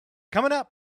Coming up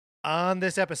on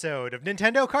this episode of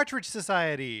Nintendo Cartridge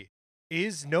Society,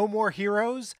 is No More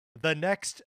Heroes the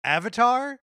next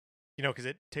Avatar? Because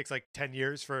it takes like 10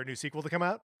 years for a new sequel to come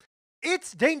out.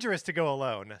 It's dangerous to go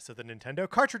alone, so the Nintendo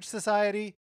Cartridge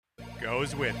Society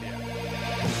goes with you.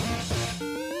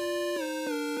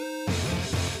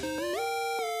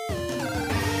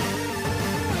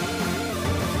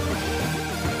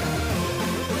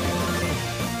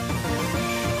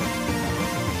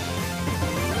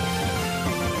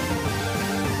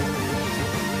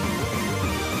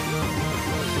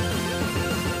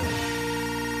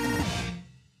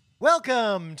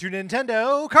 Welcome to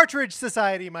Nintendo Cartridge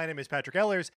Society. My name is Patrick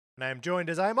Ellers, and I am joined,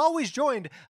 as I am always joined,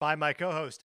 by my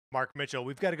co-host, Mark Mitchell.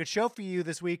 We've got a good show for you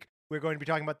this week. We're going to be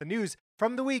talking about the news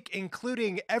from the week,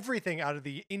 including everything out of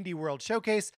the Indie World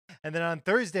Showcase. And then on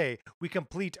Thursday, we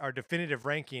complete our definitive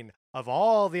ranking of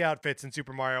all the outfits in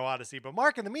Super Mario Odyssey. But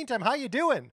Mark, in the meantime, how you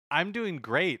doing? I'm doing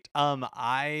great.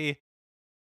 I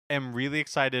am really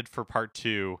excited for part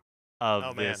 2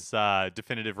 of this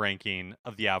definitive ranking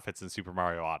of the outfits in Super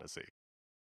Mario Odyssey.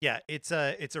 Yeah, it's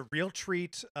a real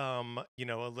treat. A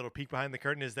little peek behind the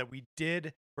curtain is that we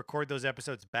did record those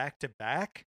episodes back to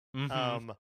back.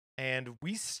 Mm-hmm. And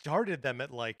we started them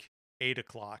at like 8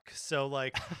 o'clock. So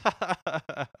like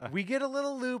we get a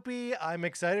little loopy. I'm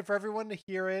excited for everyone to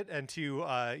hear it and to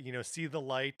see the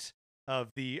light of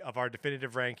our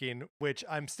definitive ranking, which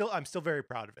I'm still very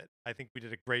proud of it. I think we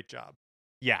did a great job.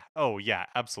 Yeah. Oh yeah,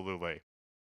 absolutely.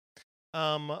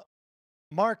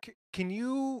 Mark, can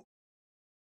you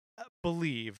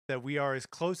believe that we are as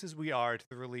close as we are to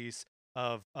the release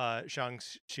of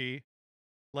Shang-Chi?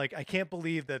 Like, I can't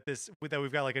believe that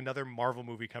we've got like another Marvel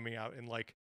movie coming out in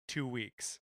like 2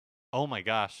 weeks. Oh my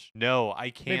gosh. No, I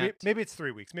can't. Maybe it's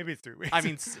 3 weeks. Maybe it's 3 weeks. I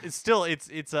mean, it's still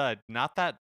it's not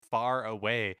that far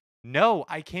away. No,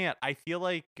 I can't. I feel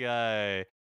like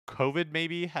COVID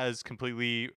maybe has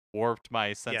completely warped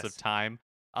my sense of time.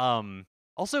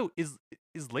 Also, is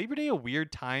Labor Day a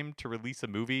weird time to release a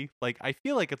movie? Like, I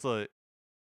feel like it's a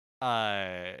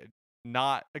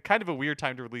not a kind of a weird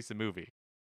time to release a movie.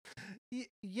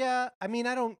 Yeah, I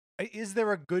mean, is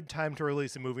there a good time to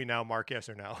release a movie now, Mark? Yes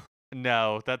or no?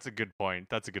 No, that's a good point.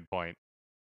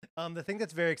 The thing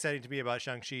that's very exciting to me about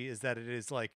Shang-Chi is that it is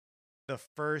like the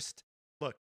first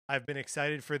look. I've been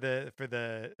excited for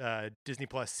the Disney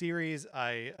Plus series.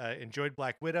 I enjoyed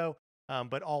Black Widow,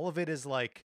 but all of it is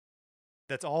like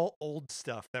that's all old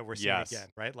stuff that we're seeing again,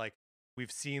 right? Like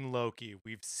we've seen Loki,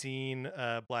 we've seen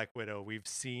Black Widow, we've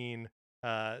seen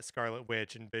Scarlet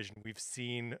Witch and Vision, we've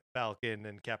seen Falcon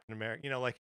and Captain America.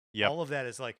 All of that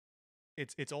is like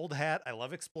it's old hat. I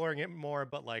love exploring it more,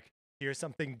 but like here's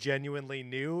something genuinely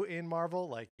new in Marvel.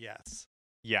 Like, yes.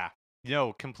 Yeah.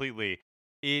 No, completely.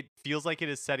 It feels like it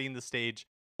is setting the stage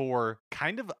for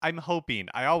kind of, I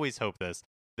always hope this,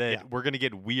 that we're going to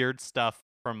get weird stuff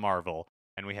from Marvel.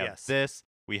 And we have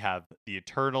we have the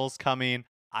Eternals coming.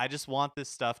 I just want this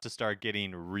stuff to start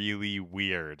getting really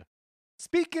weird.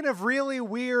 Speaking of really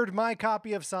weird, my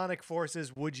copy of Sonic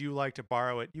Forces, would you like to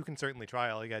borrow it? You can certainly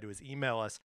try. All you got to do is email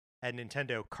us at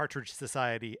Nintendo Cartridge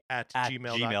Society at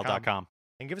gmail.com.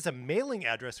 And give us a mailing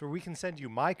address where we can send you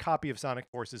my copy of Sonic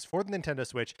Forces for the Nintendo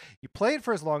Switch. You play it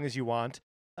for as long as you want,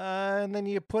 and then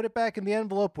you put it back in the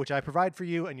envelope, which I provide for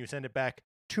you, and you send it back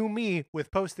to me with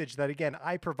postage that, again,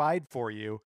 I provide for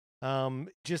you.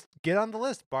 Just get on the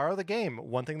list, borrow the game.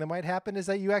 One thing that might happen is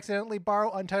that you accidentally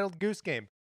borrow Untitled Goose Game.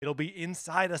 It'll be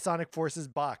inside a Sonic Forces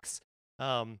box.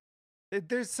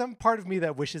 There's some part of me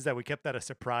that wishes that we kept that a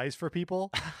surprise for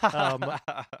people.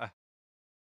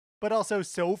 But also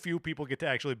so few people get to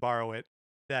actually borrow it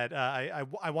that I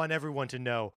want everyone to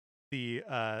know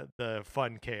the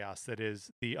fun chaos that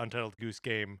is the Untitled Goose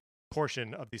Game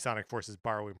portion of the Sonic Forces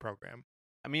borrowing program.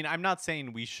 I mean, I'm not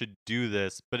saying we should do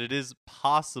this, but it is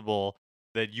possible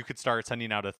that you could start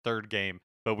sending out a third game,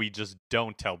 but we just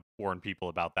don't warn people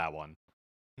about that one.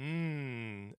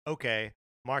 Okay.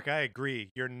 Mark, I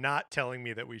agree. You're not telling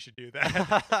me that we should do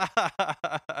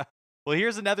that. Well,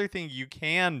 here's another thing you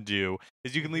can do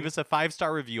is you can leave us a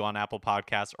 5-star review on Apple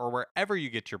Podcasts or wherever you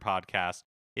get your podcast.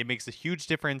 It makes a huge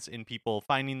difference in people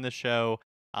finding the show.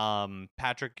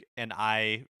 Patrick and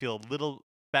I feel a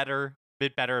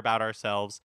bit better about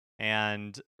ourselves.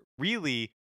 And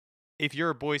really, if you're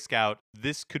a Boy Scout,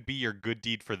 this could be your good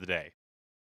deed for the day.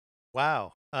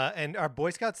 Wow. And are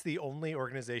Boy Scouts the only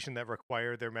organization that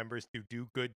require their members to do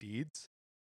good deeds?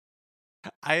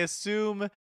 I assume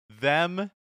them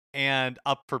and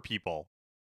Up for People.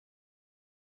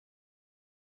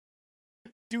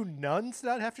 Do nuns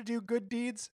not have to do good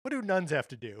deeds? What do nuns have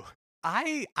to do?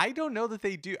 I don't know that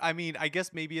they do. I mean, I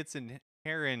guess maybe it's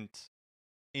inherent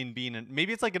in being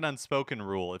maybe it's like an unspoken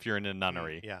rule if you're in a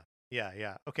nunnery.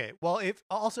 Yeah. Okay. Well, if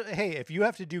you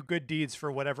have to do good deeds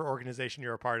for whatever organization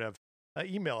you're a part of,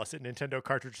 email us at Nintendo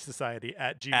Cartridge Society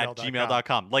at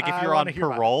gmail.com. Like if you're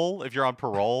on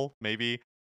parole, maybe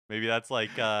that's like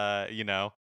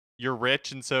you're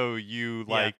rich and so you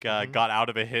got out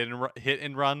of a hit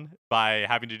and run by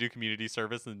having to do community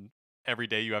service, and every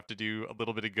day you have to do a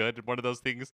little bit of good. And one of those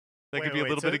things that could be a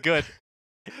little bit of good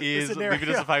is leaving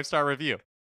us a 5-star review.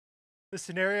 The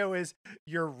scenario is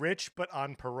you're rich but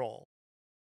on parole.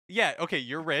 Yeah, okay,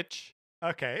 you're rich.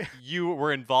 Okay. You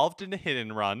were involved in a hit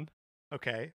and run.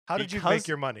 Okay. How did you make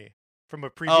your money? From a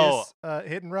previous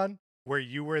hit and run where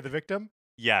you were the victim?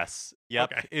 Yes.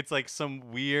 Yep. Okay. It's like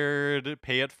some weird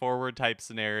pay it forward type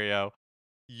scenario.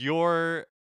 You're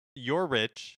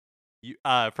rich. You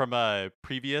from a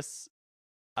previous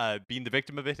being the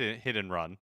victim of a hit and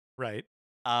run. Right.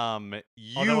 You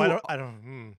Although I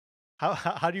don't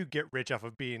how do you get rich off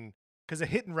of being, because a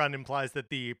hit and run implies that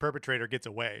the perpetrator gets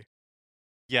away.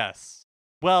 Yes.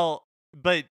 Well,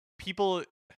 but people,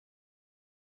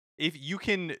 if you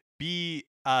can be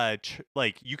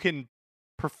you can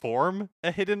perform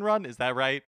a hit and run, is that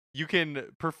right? You can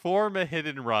perform a hit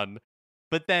and run,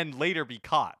 but then later be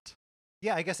caught.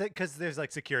 Yeah, I guess because there's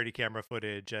like security camera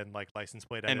footage and like license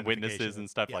plate and witnesses and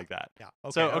stuff like that. Yeah.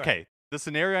 Okay, right. The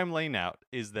scenario I'm laying out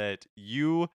is that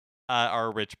you are a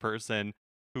rich person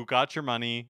who got your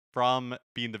money from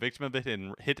being the victim of a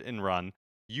hit and run.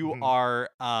 You are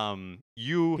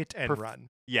you hit and run.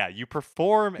 Yeah, you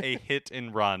perform a hit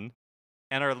and run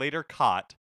and are later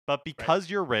caught, but because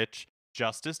you're rich,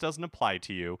 justice doesn't apply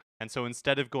to you. And so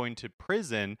instead of going to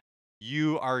prison,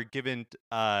 you are given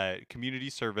community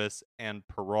service and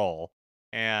parole.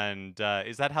 And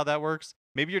is that how that works?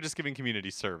 Maybe you're just giving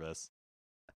community service.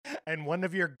 And one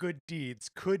of your good deeds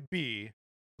could be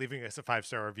leaving us a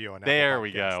 5-star review on Apple There Podcasts.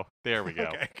 we go. There we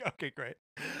go. Okay, great.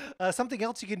 Something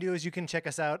else you can do is you can check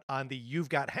us out on the You've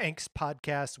Got Hanks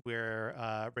podcast,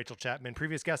 where Rachel Chapman,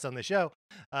 previous guest on the show,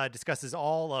 discusses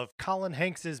all of Colin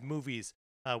Hanks's movies.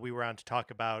 We were on to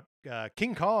talk about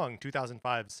King Kong,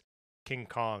 2005's King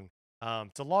Kong.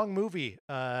 It's a long movie,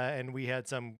 and we had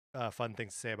some fun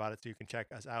things to say about it, so you can check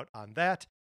us out on that.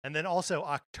 And then also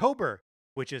October,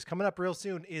 which is coming up real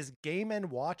soon, is Game &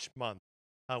 Watch month.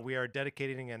 We are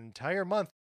dedicating an entire month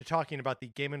to talking about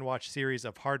the Game & Watch series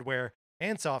of hardware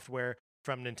and software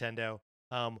from Nintendo.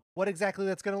 What exactly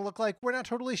that's going to look like, we're not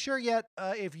totally sure yet.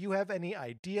 If you have any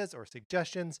ideas or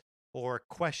suggestions or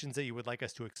questions that you would like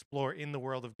us to explore in the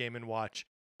world of Game & Watch,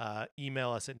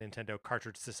 email us at Nintendo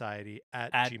Cartridge Society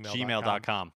at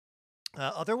gmail.com.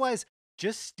 Otherwise,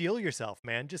 just steel yourself,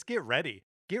 man. Just get ready.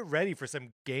 Get ready for some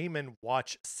Game &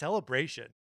 Watch celebration.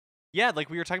 Yeah, like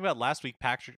we were talking about last week,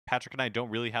 Patrick and I don't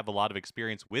really have a lot of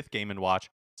experience with Game & Watch.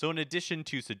 So in addition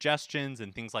to suggestions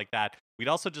and things like that, we'd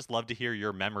also just love to hear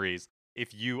your memories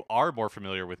if you are more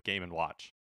familiar with Game &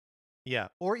 Watch. Yeah,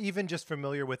 or even just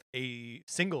familiar with a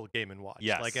single Game & Watch.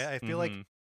 Yes. Like I feel like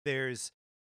there's,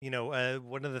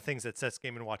 one of the things that sets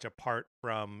Game & Watch apart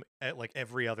from like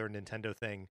every other Nintendo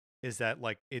thing is that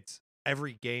like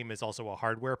every game is also a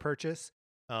hardware purchase.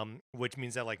 Which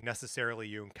means that like necessarily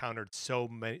you encountered so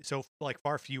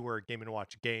far fewer Game &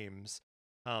 Watch games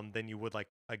than you would like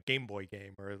a Game Boy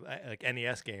game or like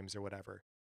NES games or whatever.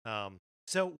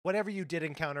 So whatever you did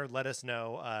encounter, let us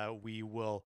know. We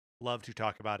will love to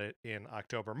talk about it in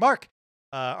October. Mark,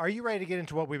 are you ready to get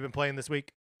into what we've been playing this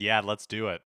week? Yeah, let's do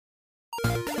it.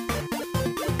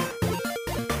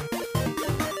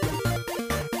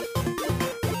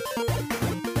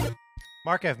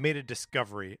 Mark, I've made a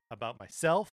discovery about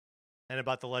myself and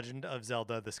about The Legend of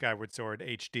Zelda: The Skyward Sword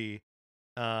HD.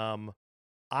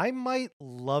 I might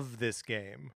love this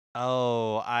game.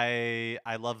 Oh, I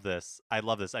love this. I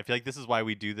love this. I feel like this is why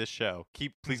we do this show.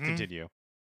 Please continue.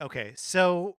 Okay,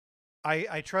 so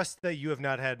I trust that you have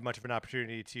not had much of an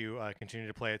opportunity to continue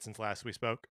to play it since last we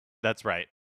spoke. That's right.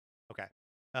 Okay.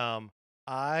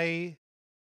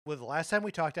 The last time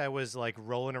we talked, I was like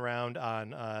rolling around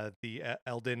on the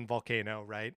Eldin volcano,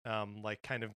 right? Like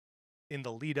kind of in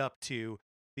the lead up to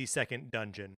the second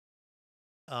dungeon.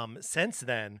 Since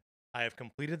then, I have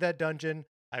completed that dungeon.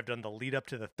 I've done the lead up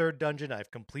to the third dungeon.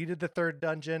 I've completed the third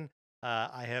dungeon.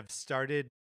 I've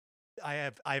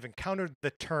encountered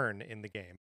the turn in the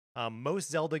game. Most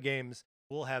Zelda games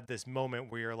will have this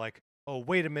moment where you're like, oh,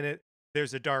 wait a minute,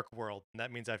 there's a dark world, and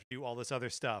that means I have to do all this other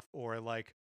stuff. Or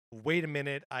like, wait a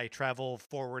minute, I travel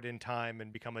forward in time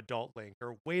and become adult Link.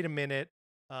 Or wait a minute,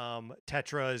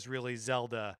 Tetra is really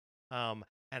Zelda. And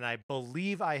I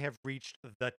believe I have reached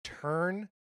the turn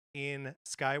in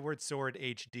Skyward Sword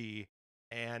HD,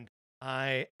 and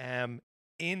I am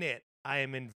in it. I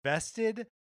am invested.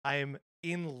 I am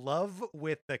in love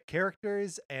with the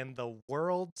characters and the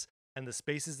worlds and the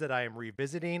spaces that I am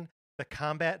revisiting. The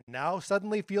combat now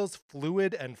suddenly feels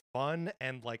fluid and fun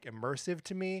and like immersive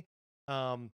to me.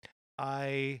 Um,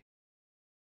 I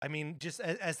I mean, just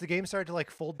as the game started to like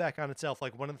fold back on itself,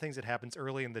 like one of the things that happens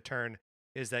early in the turn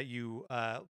is that you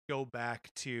go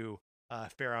back to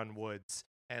Faron Woods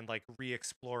and like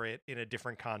re-explore it in a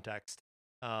different context.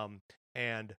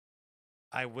 And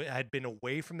had been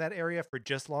away from that area for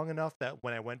just long enough that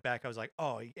when I went back, I was like,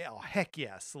 oh yeah, oh, heck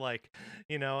yes, like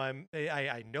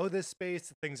I know this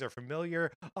space, things are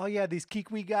familiar. Oh yeah, these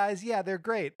Kikwi guys, yeah, they're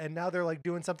great, and now they're like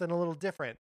doing something a little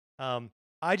different. Um,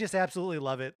 I just absolutely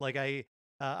love it. Like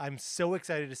I'm so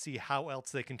excited to see how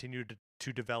else they continue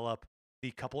to develop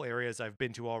the couple areas I've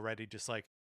been to already, just like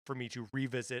for me to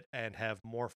revisit and have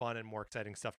more fun and more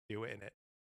exciting stuff to do in it.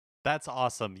 That's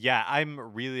awesome. Yeah, I'm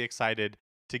really excited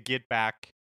to get back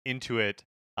into it.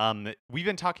 We've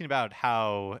been talking about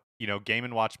how, Game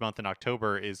and Watch month in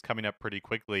October is coming up pretty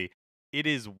quickly. It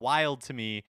is wild to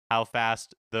me how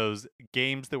fast those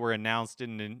games that were announced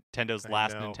in Nintendo's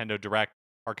last Nintendo Direct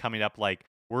are coming up. Like,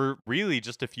 we're really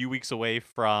just a few weeks away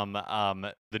from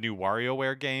the new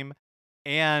WarioWare game,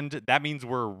 and that means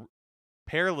we're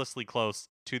perilously close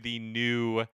to the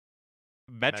new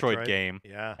Metroid game.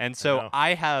 Yeah. And so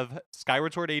I have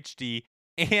Skyward Sword HD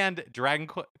and Dragon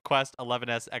Quest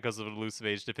XI's Echoes of an Elusive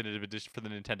Age Definitive Edition for the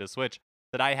Nintendo Switch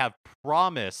that I have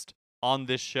promised on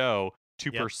this show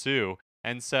to pursue.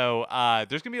 And so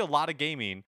there's going to be a lot of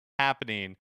gaming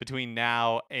happening between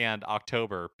now and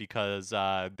October because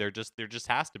there just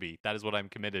has to be. That is what I'm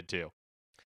committed to.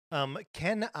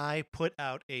 Can I put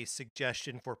out a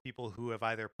suggestion for people who have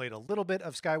either played a little bit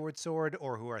of Skyward Sword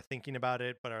or who are thinking about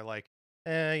it but are like,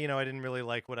 I didn't really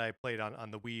like what I played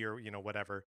on the Wii or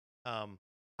whatever.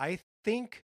 I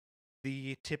think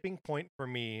the tipping point for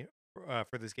me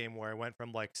for this game where I went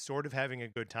from like sort of having a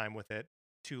good time with it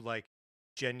to like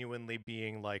genuinely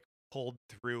being like pulled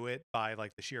through it by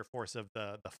like the sheer force of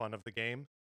the fun of the game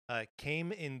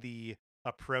came in the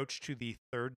approach to the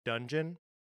third dungeon,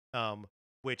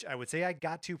 which I would say I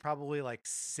got to probably like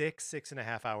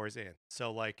 6.5 hours in.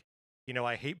 So like,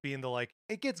 I hate being the like,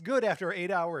 it gets good after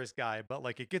 8 hours guy, but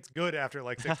like it gets good after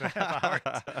like 6.5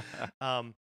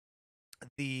 hours.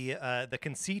 The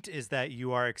conceit is that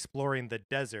you are exploring the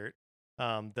desert,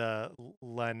 the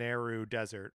Lanayru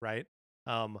Desert, right?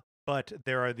 But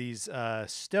there are these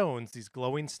stones, these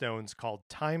glowing stones called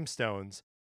time stones,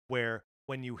 where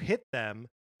when you hit them,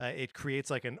 it creates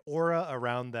like an aura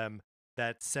around them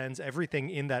that sends everything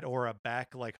in that aura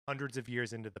back like hundreds of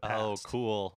years into the past. Oh,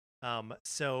 cool.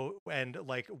 So and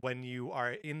like when you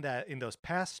are in those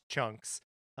past chunks,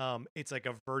 it's like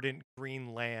a verdant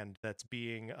green land that's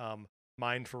being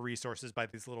mined for resources by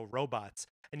these little robots.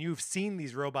 And you've seen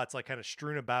these robots like kind of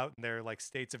strewn about in their like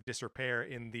states of disrepair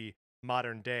in the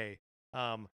modern day.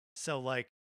 So like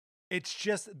it's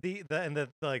just the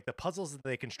like the puzzles that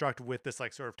they construct with this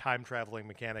like sort of time traveling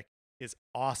mechanic is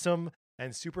awesome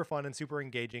and super fun and super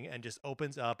engaging and just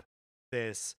opens up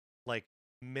this like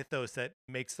mythos that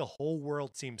makes the whole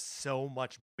world seem so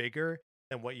much bigger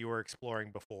than what you were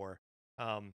exploring before.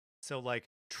 So like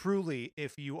truly,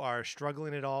 if you are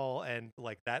struggling at all and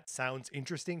like that sounds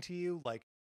interesting to you, like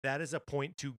that is a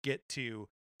point to get to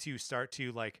start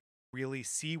to like really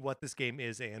see what this game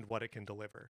is and what it can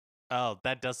deliver. Oh,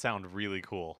 that does sound really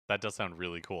cool.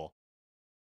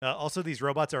 Also, these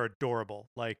robots are adorable.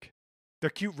 Like, they're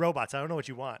cute robots. I don't know what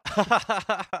you want.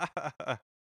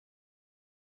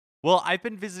 Well, I've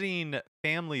been visiting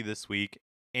family this week,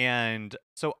 and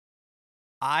so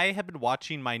I have been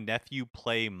watching my nephew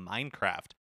play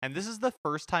Minecraft. And this is the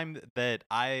first time that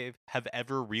I have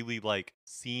ever really like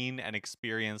seen and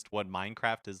experienced what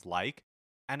Minecraft is like.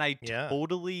 And I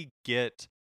totally get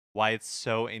why it's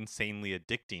so insanely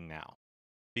addicting now.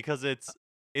 Because it's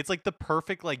like the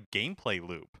perfect like gameplay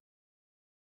loop.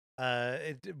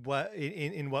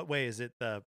 In what way is it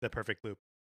the perfect loop?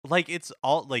 Like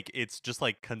it's just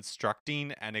like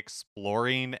constructing and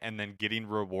exploring and then getting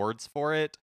rewards for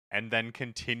it and then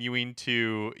continuing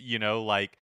to,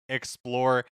 like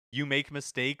explore. You make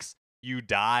mistakes, you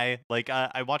die. Like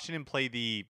I'm watching him play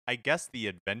the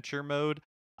adventure mode.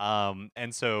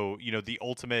 And so, the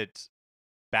ultimate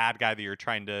bad guy that you're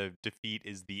trying to defeat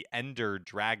is the Ender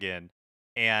Dragon.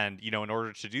 And, in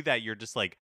order to do that, you're just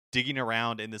like digging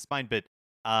around in this mine. But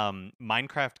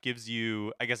Minecraft gives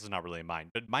you, I guess it's not really a mine,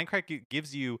 but Minecraft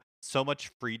gives you so much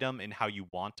freedom in how you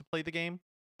want to play the game.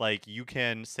 Like you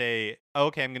can say, oh,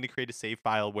 okay, I'm going to create a save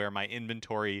file where my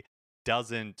inventory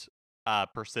doesn't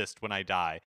persist when I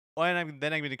die. Oh, and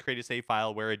then I'm going to create a save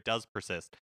file where it does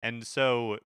persist. And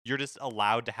so you're just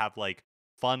allowed to have like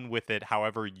fun with it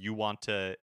however you want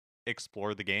to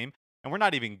explore the game. And we're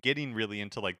not even getting really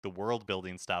into like the world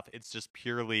building stuff. It's just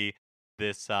purely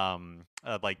this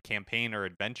like campaign or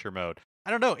adventure mode.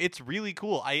 I don't know, it's really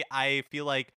cool. I feel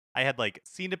like I had like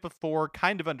seen it before,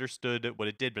 kind of understood what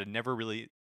it did, but I'd never really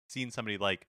seen somebody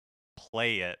like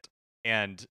play it.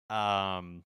 And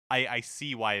I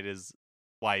see why it is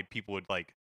why people would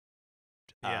like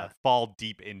fall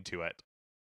deep into it.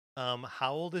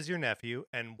 How old is your nephew,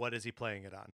 and what is he playing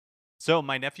it on? So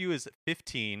my nephew is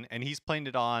 15, and he's playing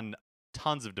it on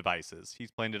tons of devices.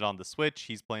 He's playing it on the Switch.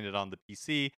 He's playing it on the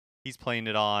PC. He's playing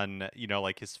it on,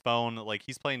 like his phone. Like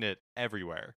he's playing it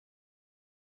everywhere.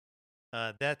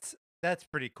 That's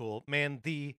pretty cool, man.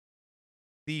 The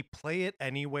play it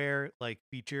anywhere like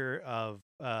feature of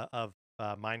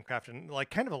Minecraft and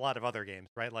like kind of a lot of other games,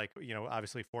 right? Like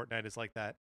obviously Fortnite is like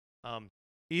that.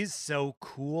 Is so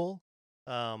cool.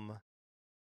 And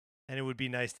it would be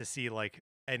nice to see like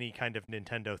any kind of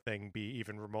Nintendo thing be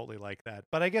even remotely like that.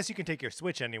 But I guess you can take your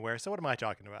Switch anywhere. So what am I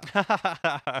talking about?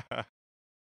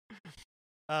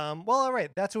 Well, all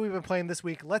right. That's what we've been playing this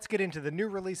week. Let's get into the new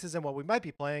releases and what we might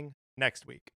be playing next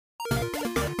week.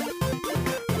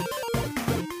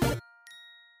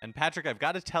 And Patrick, I've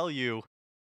got to tell you,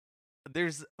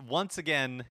 there's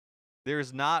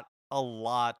not a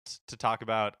lot to talk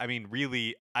about. I mean,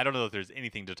 really, I don't know if there's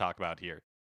anything to talk about here.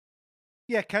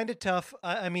 Yeah, kind of tough.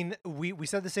 I mean, we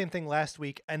said the same thing last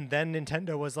week, and then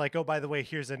Nintendo was like, "Oh, by the way,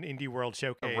 here's an Indie World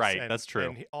Showcase." Right, that's true.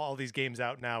 And all these games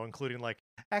out now, including like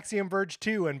Axiom Verge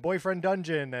 2 and Boyfriend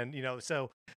Dungeon, and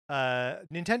so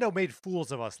Nintendo made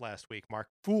fools of us last week, Mark.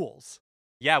 Fools.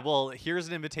 Yeah, well, here's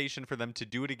an invitation for them to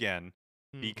do it again,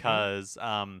 because,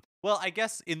 well, I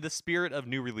guess in the spirit of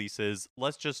new releases,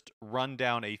 let's just run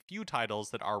down a few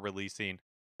titles that are releasing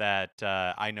that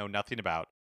I know nothing about.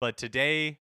 But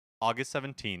today, August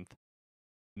 17th,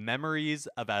 Memories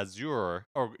of Azure,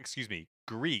 or excuse me,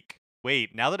 Greek.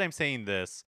 Wait, now that I'm saying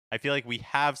this, I feel like we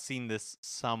have seen this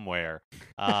somewhere.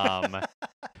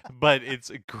 But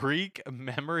it's Greek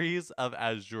Memories of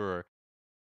Azure.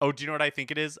 Oh, do you know what I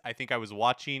think it is? I think I was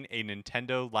watching a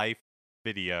Nintendo Life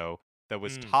video that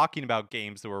was talking about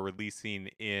games that were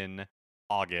releasing in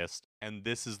August, and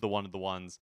this is one of the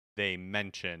ones they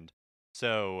mentioned.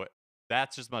 So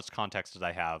that's as much context as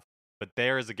I have. But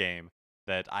there is a game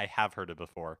that I have heard of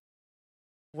before.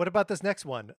 What about this next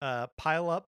one? Pile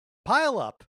Up,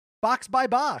 box by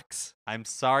box. I'm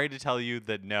sorry to tell you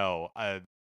that no.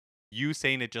 You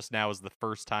saying it just now is the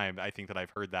first time I think that I've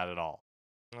heard that at all.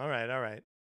 All right.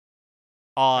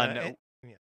 On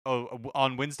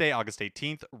Wednesday, August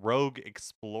 18th, Rogue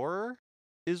Explorer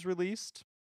is released.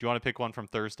 Do you want to pick one from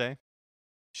Thursday?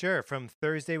 Sure. From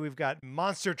Thursday, we've got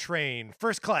Monster Train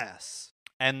First Class.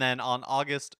 And then on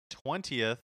August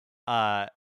 20th,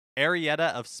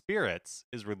 Arietta of Spirits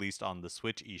is released on the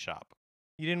Switch eShop.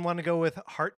 You didn't want to go with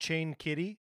Heart Chain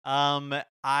Kitty?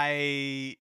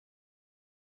 I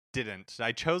didn't.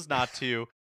 I chose not to,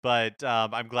 but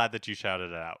I'm glad that you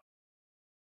shouted it out.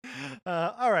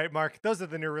 All right, Mark. Those are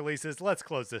the new releases. Let's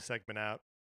close this segment out.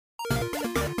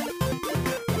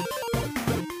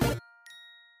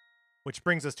 Which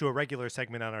brings us to a regular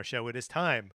segment on our show. It is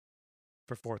time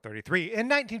for 433. In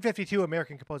 1952,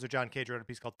 American composer John Cage wrote a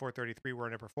piece called 433,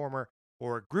 wherein a performer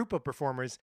or a group of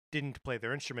performers didn't play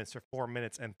their instruments for 4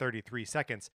 minutes and 33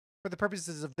 seconds. For the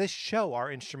purposes of this show,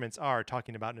 our instruments are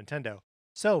talking about Nintendo.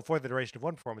 So, for the duration of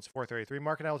one performance, 433,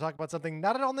 Mark and I will talk about something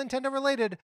not at all Nintendo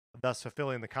related, thus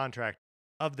fulfilling the contract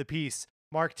of the piece.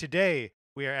 Mark, today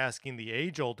we are asking the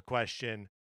age-old question,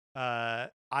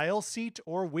 aisle seat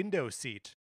or window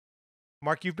seat?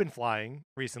 Mark, you've been flying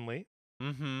recently.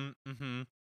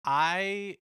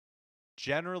 I,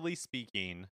 generally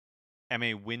speaking, am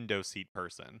a window seat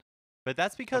person, but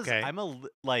that's because I'm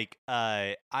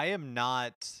I am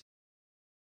not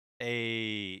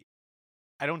I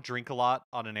don't drink a lot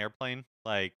on an airplane,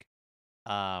 like,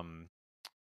 of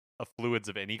fluids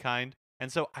of any kind,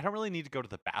 and so I don't really need to go to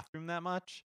the bathroom that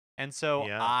much, and so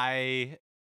I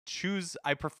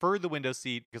prefer the window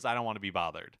seat because I don't want to be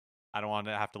bothered. I don't want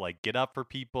to have to like get up for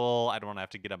people. I don't want to have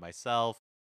to get up myself.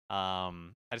 I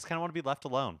just kind of want to be left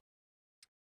alone.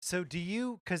 So do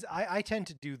you, because I tend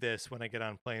to do this when I get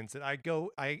on planes, that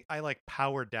I like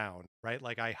power down, right?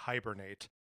 Like I hibernate.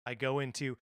 I go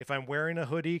into, if I'm wearing a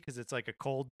hoodie because it's like a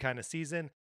cold kind of season,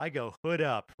 I go hood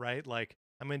up, right? Like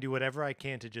I'm going to do whatever I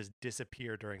can to just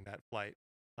disappear during that flight.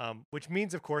 Which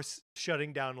means, of course,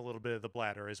 shutting down a little bit of the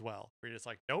bladder as well. We're just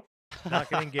like, nope, not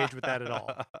going to engage with that at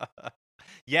all.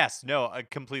 Yes, no,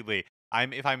 completely.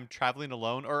 If I'm traveling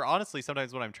alone, or honestly,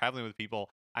 sometimes when I'm traveling with people,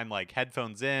 I'm like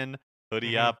headphones in,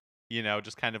 hoodie up,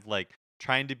 just kind of like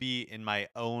trying to be in my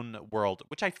own world,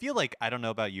 which I feel like, I don't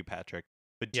know about you, Patrick,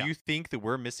 but do Yeah. you think that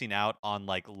we're missing out on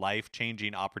like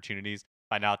life-changing opportunities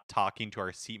by not talking to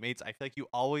our seatmates? I feel like you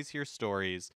always hear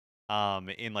stories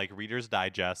in like Reader's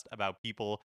Digest about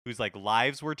people whose like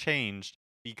lives were changed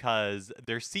because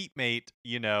their seatmate,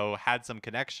 had some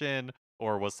connection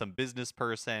or was some business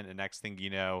person, and next thing you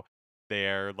know,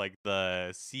 they're like the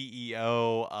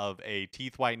CEO of a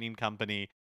teeth whitening company.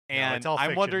 No, it's And all I'm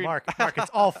fiction. wondering. Mark, it's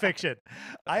all fiction.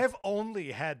 I have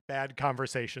only had bad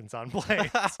conversations on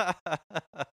planes.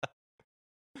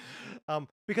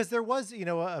 Because there was,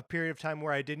 a period of time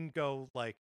where I didn't go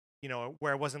like,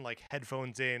 where I wasn't like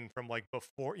headphones in from like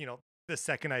before, the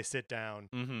second I sit down.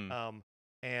 Hmm.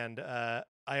 And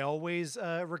I always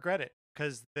regret it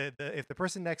because if the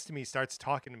person next to me starts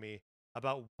talking to me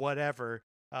about whatever,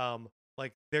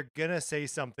 like they're gonna say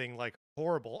something like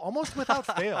horrible, almost without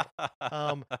fail.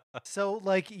 So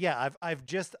like, yeah,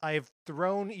 I've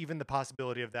thrown even the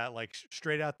possibility of that like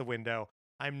straight out the window.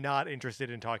 I'm not interested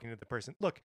in talking to the person.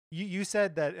 Look, you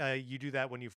said that you do that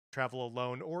when you travel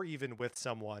alone or even with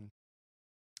someone,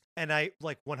 and I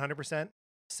like 100%.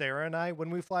 Sarah and I, when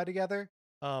we fly together,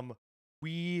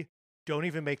 we don't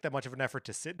even make that much of an effort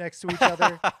to sit next to each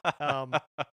other. Um,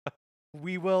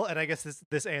 we will, and I guess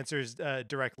this answers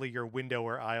directly your window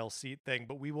or aisle seat thing,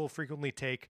 but we will frequently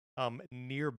take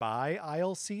nearby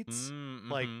aisle seats,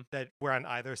 like Mm-hmm. that we're on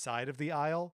either side of the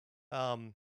aisle.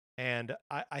 Um, and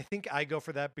I think I go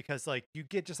for that because like you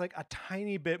get just like a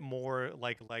tiny bit more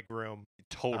like leg room.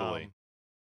 Totally. Um,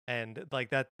 and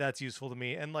like that's useful to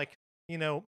me. And like, you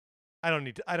know, I don't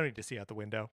need to see out the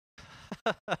window.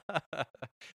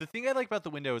 The thing I like about the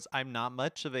window is I'm not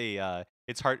much of a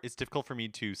it's difficult for me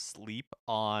to sleep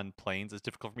on planes. It's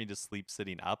difficult for me to sleep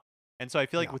sitting up. And so I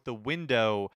feel like Yeah. with the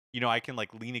window, I can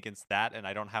like lean against that and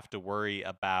I don't have to worry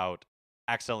about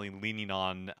accidentally leaning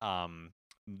on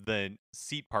the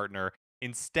seat partner.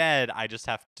 Instead, I just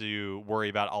have to worry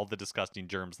about all the disgusting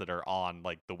germs that are on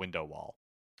like the window wall.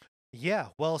 Yeah,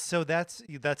 well, so that's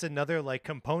another like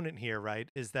component here, right?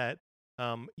 Is that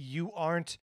you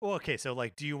aren't well, okay, so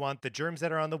like do you want the germs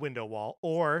that are on the window wall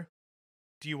or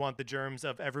do you want the germs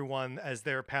of everyone as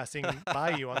they're passing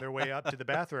by you on their way up to the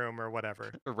bathroom or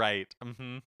whatever? Right.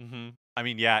 Mhm. Mhm. I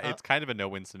mean, yeah, Uh it's kind of a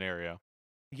no-win scenario.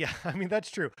 yeah, I mean that's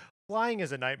true. Flying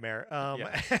is a nightmare.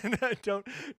 Yeah. And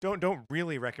don't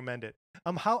really recommend it.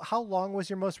 How long was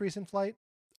your most recent flight?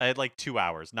 I had like 2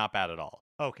 hours, not bad at all.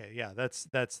 Okay, yeah, that's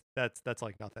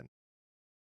like nothing.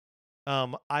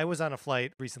 I was on a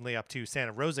flight recently up to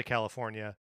Santa Rosa,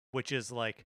 California, which is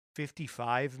like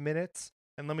 55 minutes.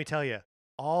 And let me tell you,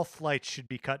 all flights should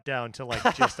be cut down to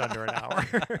like just under an hour.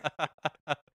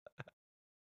 I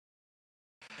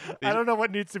They don't know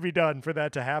what needs to be done for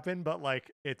that to happen, but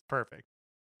like it's perfect.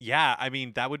 Yeah, I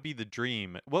mean, that would be the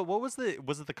dream. What was it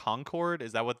the Concorde?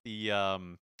 Is that what the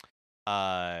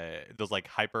those like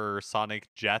hypersonic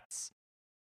jets?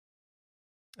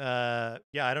 Yeah,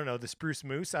 I don't know. The Spruce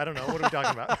Moose. I don't know. What are we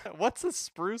talking about? What's a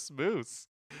spruce moose?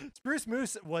 Spruce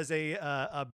Moose was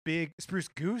a big Spruce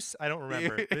Goose. I don't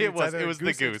remember. It was Either a the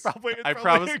goose. goose. It's I probably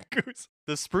promise. a goose.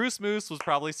 The spruce moose was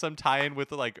probably some tie-in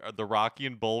with like the Rocky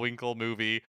and Bullwinkle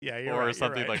movie Yeah, you're or right. You're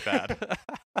something right. like that.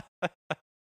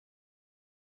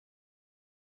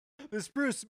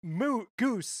 The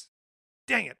Goose.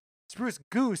 Dang it. Spruce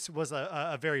Goose was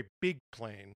a very big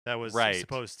plane that was Right.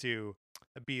 supposed to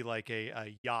be like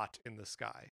a yacht in the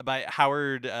sky. By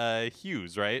Howard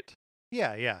Hughes, right?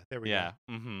 Yeah, there we go. Yeah.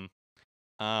 Mhm.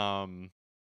 Um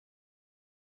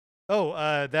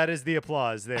Oh, that is the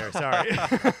applause there. Sorry.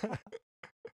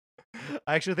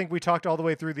 I actually think we talked all the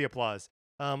way through the applause.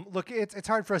 Look, it's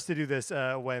hard for us to do this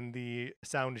when the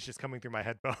sound is just coming through my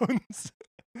headphones.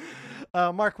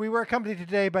 Mark, we were accompanied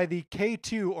today by the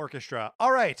K2 Orchestra.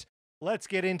 All right, let's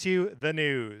get into the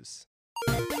news.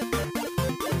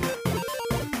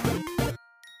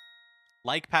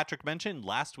 Like Patrick mentioned,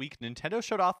 last week Nintendo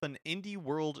showed off an Indie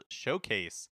World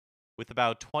Showcase with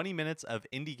about 20 minutes of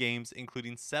indie games,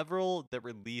 including several that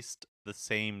released the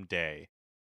same day.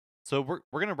 So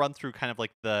we're gonna run through kind of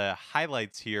like the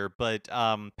highlights here, but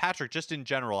Patrick, just in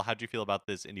general, how do you feel about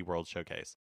this Indie World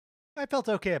Showcase? I felt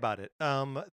okay about it.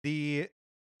 The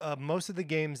most of the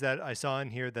games that I saw in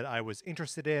here that I was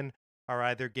interested in are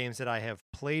either games that I have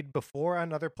played before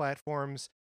on other platforms,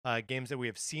 games that we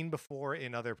have seen before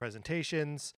in other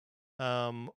presentations,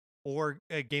 or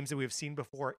games that we have seen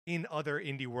before in other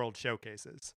indie world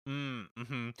showcases.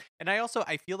 Mm-hmm. And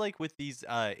I feel like with these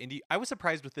indie, I was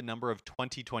surprised with the number of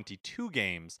 2022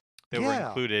 games that were Yeah,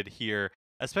 included here,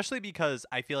 especially because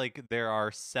I feel like there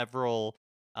are several,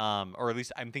 or at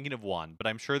least I'm thinking of one, but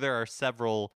I'm sure there are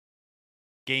several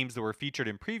games that were featured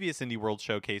in previous Indie World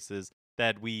showcases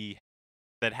that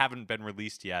haven't been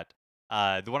released yet.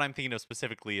 The one I'm thinking of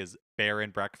specifically is Bear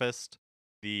and Breakfast,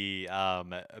 the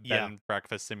bed and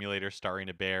breakfast simulator starring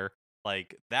a bear.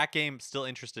 Like that game, still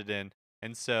interested in,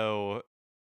 and so.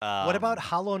 What about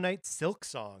Hollow Knight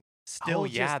Silksong? Still,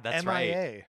 just that's MIA.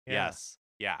 right. Yes,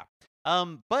 yeah.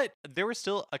 But there were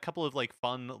still a couple of like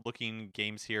fun looking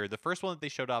games here. The first one that they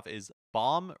showed off is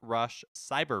Bomb Rush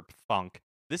Cyberpunk.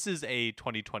 This is a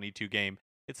 2022 game.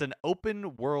 It's an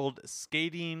open world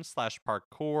skating /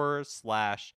 parkour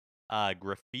 /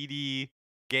 graffiti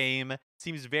game.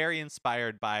 Seems very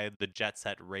inspired by the Jet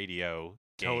Set Radio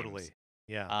games. Totally.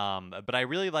 Yeah. But I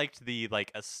really liked the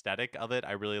like aesthetic of it.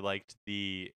 I really liked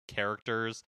the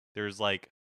characters. There's like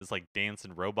this like dance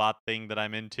and robot thing that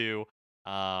I'm into.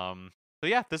 So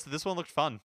yeah, this one looked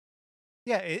fun.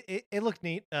 Yeah, it looked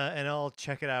neat, and I'll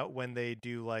check it out when they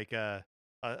do like a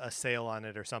sale on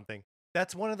it or something.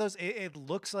 That's one of those. It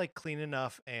looks like clean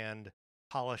enough and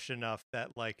polished enough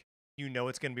that like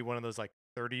it's going to be one of those like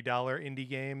 $30 indie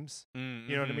games. Mm-hmm,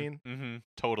 you know what I mean? Mm-hmm.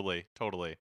 Totally.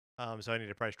 So I need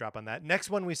a price drop on that.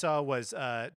 Next one we saw was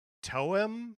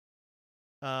Toem,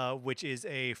 which is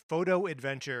a photo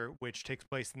adventure which takes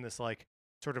place in this like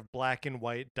sort of black and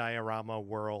white diorama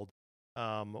world,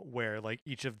 where like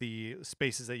each of the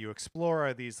spaces that you explore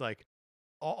are these like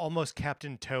almost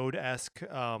Captain Toad-esque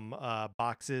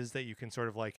boxes that you can sort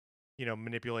of like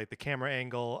manipulate the camera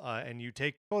angle, and you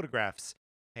take photographs,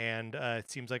 and it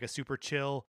seems like a super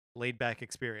chill, laid back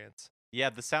experience. Yeah,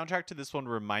 the soundtrack to this one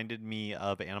reminded me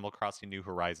of Animal Crossing New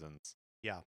Horizons.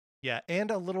 Yeah,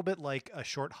 and a little bit like a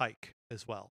short hike as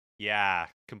well. Yeah,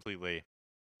 completely.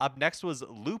 Up next was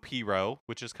Loop Hero,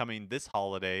 which is coming this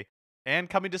holiday and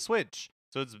coming to Switch.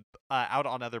 So it's out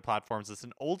on other platforms. It's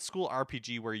an old school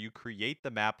RPG where you create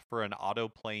the map for an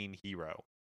auto-playing hero.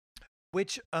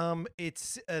 Which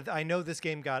it's I know this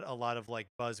game got a lot of like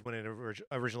buzz when it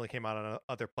originally came out on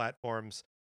other platforms.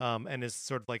 And is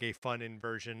sort of like a fun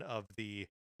inversion of the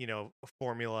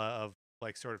formula of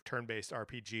like sort of turn-based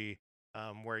RPG,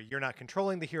 where you're not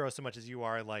controlling the hero so much as you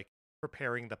are like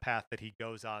preparing the path that he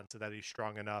goes on so that he's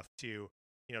strong enough to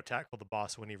tackle the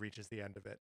boss when he reaches the end of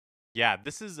it. Yeah,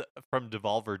 this is from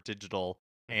Devolver Digital,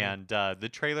 and the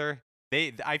trailer.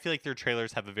 I feel like their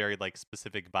trailers have a very like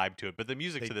specific vibe to it, but the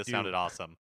music to this sounded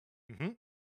awesome.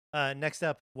 Next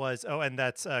up was and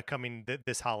that's coming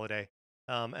this holiday.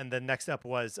 And then next up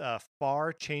was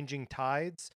Far Changing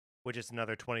Tides, which is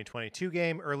another 2022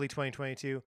 game, early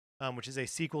 2022, which is a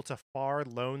sequel to Far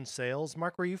Lone Sails.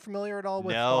 Mark, were you familiar at all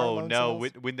with Far Lone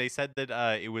Sails? When they said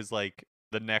that it was like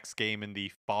the next game in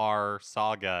the Far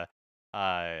saga,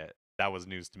 that was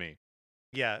news to me.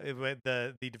 Yeah,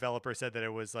 the developer said that it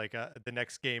was like the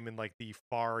next game in like the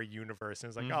Far universe,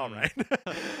 and it was like, all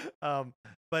right.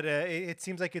 But it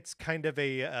seems like it's kind of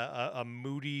a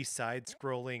moody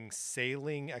side-scrolling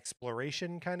sailing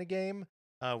exploration kind of game,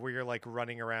 where you're like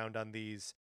running around on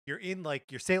these. You're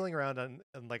sailing around on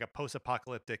like a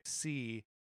post-apocalyptic sea,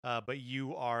 but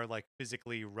you are like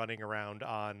physically running around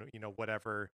on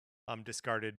whatever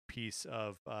discarded piece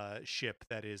of ship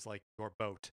that is like your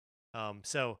boat.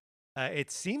 So.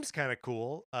 It seems kind of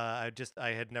cool. I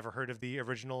had never heard of the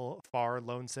original Far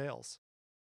Lone Sails.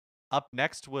 Up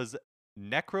next was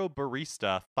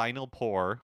Necrobarista Final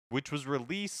Pour, which was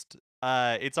released.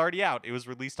 It's already out. It was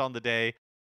released on the day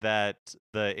that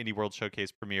the Indie World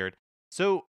Showcase premiered.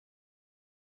 So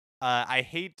I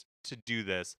hate to do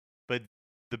this, but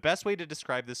the best way to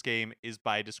describe this game is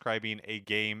by describing a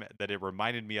game that it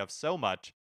reminded me of so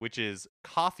much, which is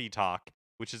Coffee Talk,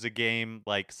 which is a game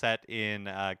like set in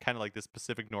kind of like this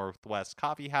Pacific Northwest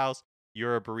coffee house.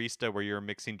 You're a barista where you're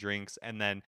mixing drinks, and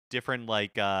then different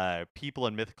like people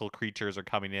and mythical creatures are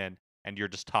coming in, and you're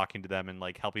just talking to them and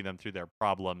like helping them through their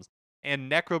problems.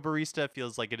 And Necrobarista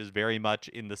feels like it is very much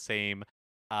in the same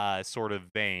sort of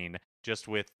vein, just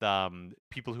with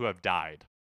people who have died.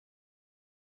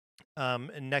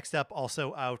 And next up,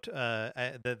 also out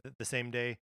the same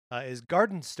day, is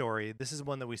Garden Story. This is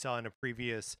one that we saw in a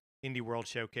previous Indie World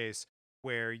Showcase,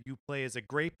 where you play as a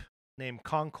grape named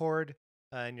Concord,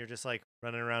 and you're just like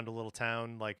running around a little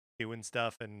town, like doing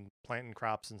stuff and planting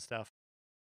crops and stuff.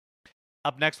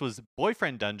 Up next was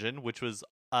Boyfriend Dungeon, which was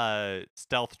a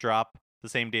stealth drop the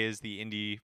same day as the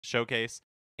Indie Showcase,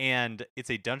 and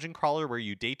it's a dungeon crawler where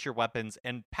you date your weapons.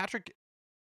 And Patrick,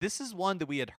 this is one that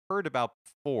we had heard about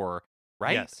before,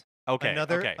 right? Yes. Okay.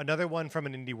 Another one from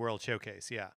an Indie World Showcase.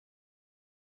 Yeah.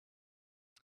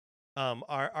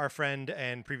 Our friend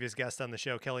and previous guest on the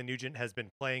show, Kelly Nugent, has been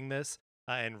playing this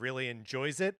and really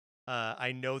enjoys it.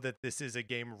 I know that this is a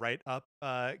game right up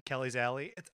Kelly's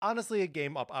alley. It's honestly a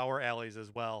game up our alleys as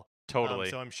well. Totally.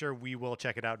 So I'm sure we will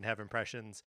check it out and have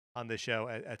impressions on the show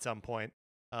at some point.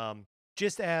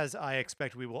 Just as I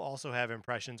expect we will also have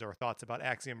impressions or thoughts about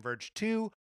Axiom Verge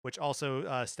 2, which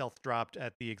also stealth dropped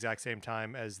at the exact same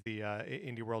time as the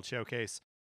Indie World Showcase.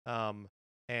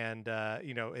 It's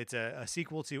a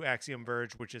sequel to Axiom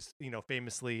Verge, which is,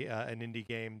 famously an indie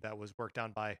game that was worked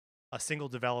on by a single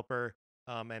developer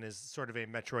and is sort of a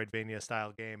Metroidvania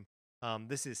style game.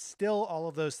 This is still all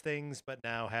of those things, but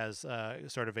now has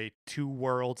sort of a two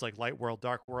worlds, like light world,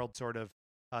 dark world sort of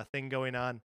thing going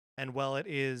on. And while it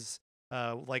is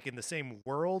like in the same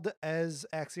world as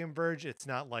Axiom Verge, it's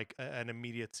not like an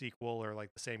immediate sequel or like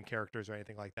the same characters or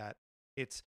anything like that.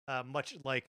 It's much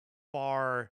like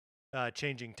Far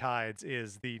Changing Tides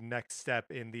is the next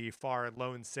step in the Far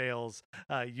Lone Sails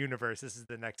universe. This is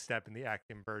the next step in the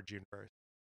Axiom Verge universe.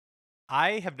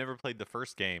 I have never played the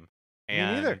first game. Me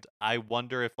neither. And I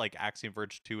wonder if like Axiom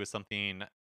Verge 2 is something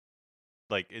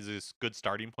like, is this a good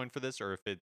starting point for this, or if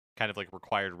it kind of like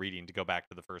required reading to go back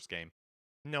to the first game?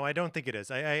 No, I don't think it is.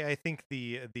 I think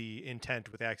the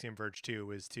intent with Axiom Verge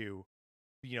 2 is to,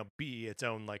 be its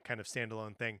own like kind of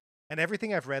standalone thing. And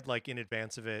everything I've read like in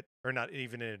advance of it, or not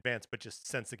even in advance, but just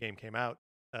since the game came out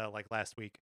like last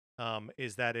week,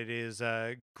 is that it is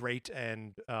great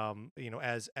and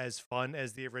as fun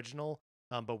as the original,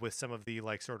 but with some of the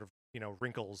like sort of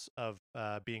wrinkles of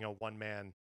being a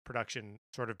one-man production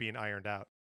sort of being ironed out.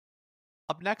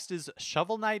 Up next is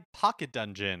Shovel Knight Pocket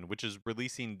Dungeon, which is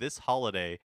releasing this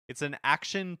holiday. It's an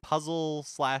action puzzle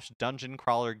 / dungeon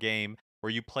crawler game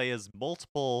where you play as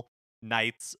multiple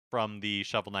knights from the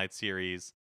Shovel Knight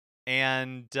series.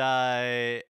 And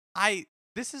this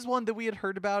is one that we had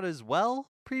heard about as well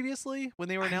previously when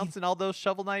they were announcing all those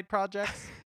Shovel Knight projects.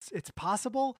 It's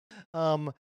possible.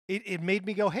 It made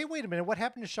me go, hey, wait a minute, what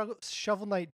happened to Shovel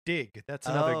Knight Dig? That's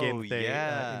another game that they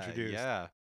introduced. Yeah.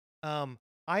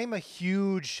 I am a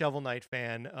huge Shovel Knight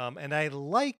fan, and I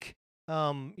like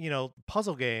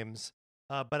puzzle games,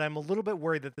 but I'm a little bit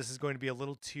worried that this is going to be a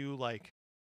little too like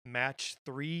match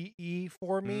 3E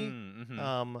for me.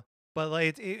 Mm-hmm. But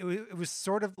like it was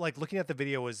sort of like looking at the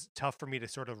video was tough for me to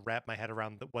sort of wrap my head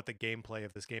around what the gameplay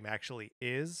of this game actually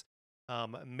is.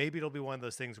 Maybe it'll be one of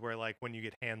those things where like when you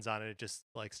get hands on it just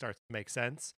like starts to make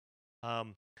sense.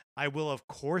 I will of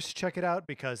course check it out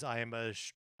because I'm a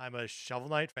Shovel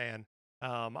Knight fan.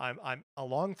 I'm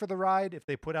along for the ride. If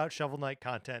they put out Shovel Knight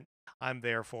content, I'm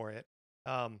there for it.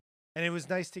 And it was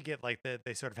nice to get like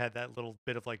they sort of had that little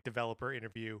bit of like developer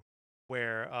interview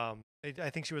where I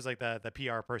think she was like the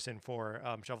PR person for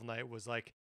Shovel Knight was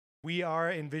like, we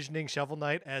are envisioning Shovel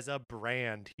Knight as a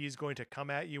brand. He's going to come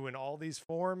at you in all these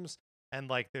forms, and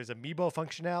like there's amiibo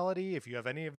functionality if you have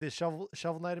any of this Shovel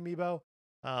Knight amiibo.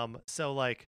 So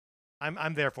like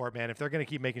I'm there for it, man. If they're gonna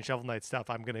keep making Shovel Knight stuff,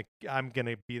 I'm gonna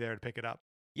be there to pick it up.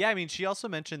 Yeah, I mean, she also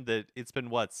mentioned that it's been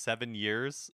 7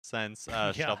 years since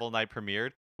Shovel Knight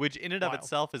premiered, which in and of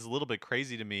itself is a little bit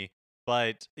crazy to me.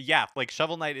 But yeah, like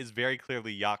Shovel Knight is very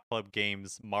clearly Yacht Club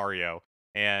Games Mario,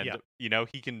 and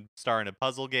he can star in a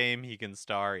puzzle game, he can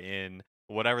star in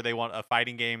whatever they want, a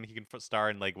fighting game, he can star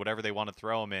in like whatever they want to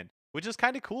throw him in, which is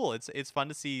kind of cool. It's fun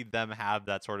to see them have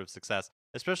that sort of success,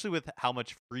 especially with how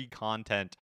much free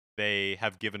content they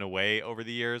have given away over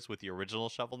the years with the original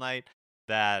Shovel Knight.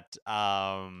 That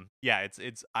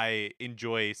it's I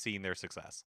enjoy seeing their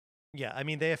success. Yeah, I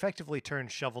mean they effectively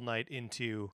turned Shovel Knight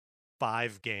into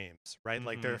 5 games, right? Mm-hmm.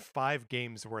 Like there are 5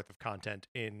 games worth of content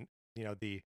in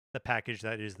the package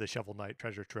that is the Shovel Knight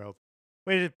treasure trove.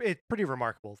 It's pretty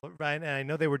remarkable, right? And I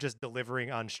know they were just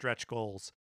delivering on stretch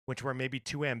goals, which were maybe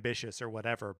too ambitious or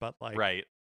whatever, but like, right?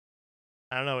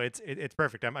 I don't know. It's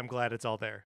perfect. I'm glad it's all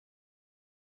there.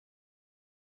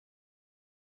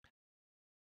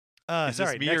 Is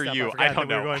this me or you? I don't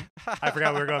know. I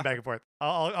forgot we were going back and forth.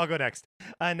 I'll go next.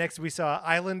 Next, we saw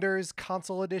Islanders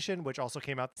Console Edition, which also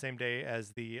came out the same day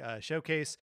as the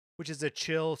showcase, which is a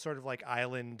chill sort of like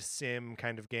island sim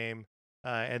kind of game.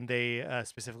 And they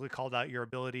specifically called out your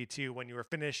ability to, when you were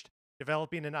finished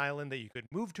developing an island, that you could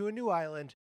move to a new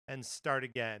island and start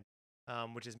again,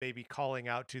 which is maybe calling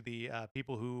out to the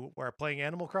people who were playing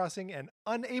Animal Crossing and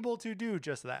unable to do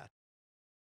just that.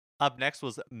 Up next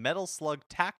was Metal Slug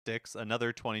Tactics,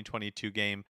 another 2022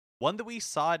 game, one that we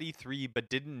saw at E3 but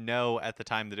didn't know at the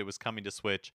time that it was coming to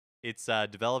Switch. It's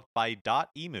developed by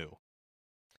Dotemu.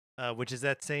 Which is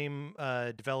that same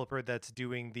developer that's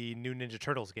doing the new Ninja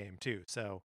Turtles game too.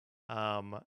 So,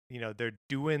 they're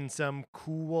doing some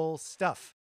cool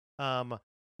stuff.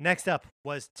 Next up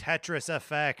was Tetris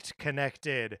Effect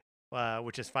Connected,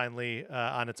 which is finally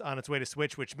on its way to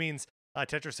Switch, which means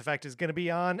Tetris Effect is going to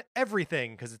be on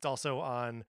everything because it's also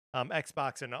on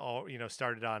Xbox and all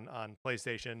started on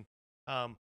PlayStation.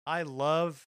 I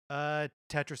love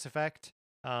Tetris Effect.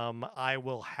 I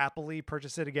will happily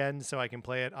purchase it again so I can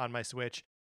play it on my Switch,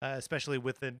 especially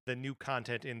with the new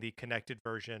content in the connected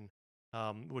version,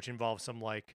 which involves some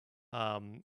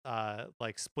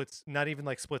splits, not even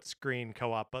like split screen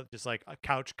co-op, but just like a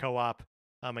couch co-op,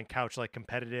 and couch like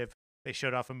competitive. They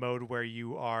showed off a mode where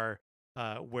you are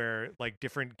where like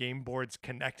different game boards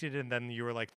connected, and then you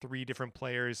were like three different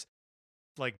players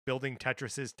like building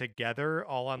Tetrises together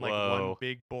all on like one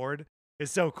big board.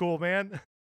 It's so cool, man.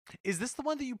 Is this the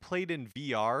one that you played in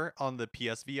VR on the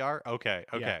PSVR? Okay.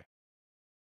 Yeah.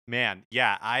 Man,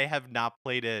 yeah, I have not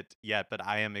played it yet, but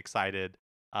I am excited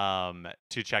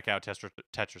to check out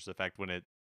Tetris Effect when it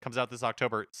comes out this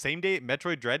October. Same day,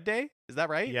 Metroid Dread Day? Is that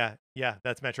right? Yeah,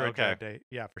 that's Metroid Dread Day.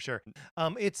 Yeah, for sure.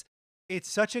 It's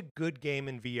such a good game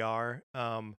in VR.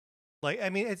 Like I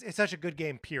mean, it's such a good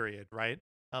game, period, right?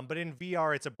 But in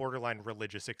VR, it's a borderline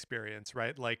religious experience,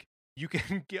 right? Like you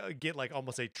can get like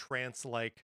almost a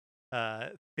trance-like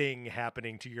thing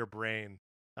happening to your brain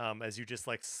as you just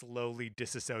like slowly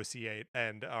disassociate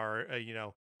and are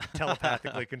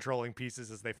telepathically controlling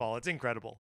pieces as they fall. It's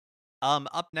incredible.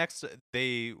 Up next,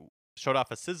 they showed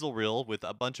off a sizzle reel with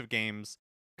a bunch of games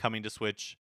coming to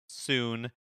Switch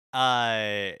soon.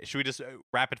 Should we just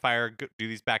rapid fire do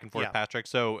these back and forth, Patrick?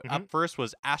 So up first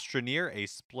was Astroneer, a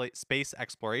space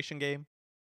exploration game.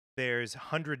 There's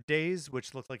 100 Days,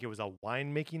 which looked like it was a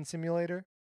winemaking simulator.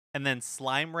 And then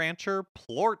Slime Rancher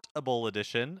Plortable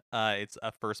Edition. It's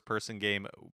a first-person game,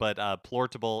 but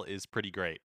Plortable is pretty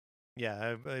great.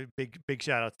 Yeah, big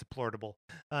shout outs to Plortable.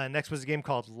 Next was a game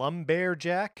called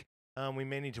Lumberjack. We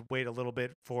may need to wait a little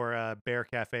bit for Bear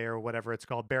Cafe or whatever it's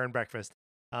called, Bear and Breakfast.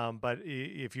 But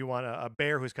if you want a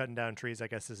bear who's cutting down trees, I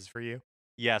guess this is for you.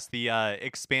 Yes, the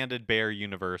expanded bear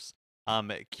universe.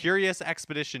 Curious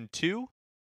Expedition 2.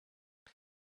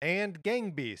 And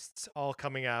Gang Beasts, all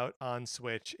coming out on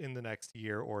Switch in the next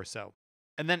year or so.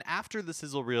 And then after the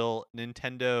sizzle reel,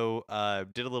 Nintendo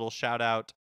did a little shout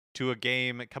out to a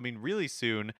game coming really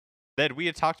soon that we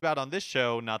had talked about on this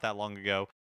show not that long ago.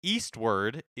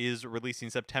 Eastward is releasing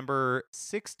September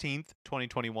 16th,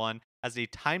 2021 as a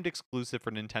timed exclusive for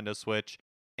Nintendo Switch.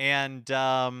 And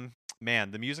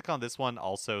man, the music on this one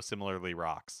also similarly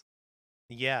rocks.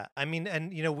 Yeah, I mean,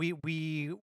 and you know,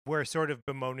 we were sort of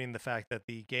bemoaning the fact that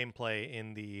the gameplay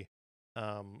in the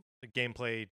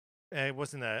gameplay, it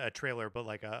wasn't a trailer, but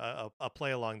like a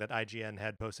play along that IGN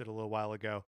had posted a little while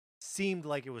ago, seemed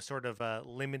like it was sort of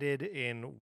limited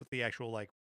in the actual like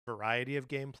variety of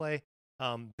gameplay.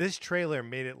 This trailer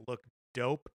made it look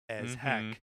dope as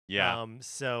heck. Yeah.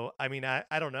 So I mean, I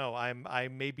don't know. I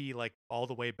may be like all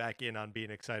the way back in on being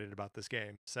excited about this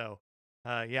game. So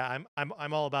yeah,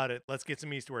 I'm all about it. Let's get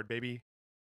some Eastward, baby.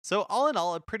 So all in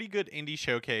all, a pretty good indie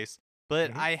showcase.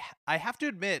 But I have to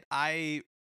admit, by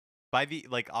the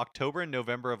like October and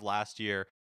November of last year,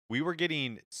 we were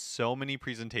getting so many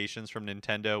presentations from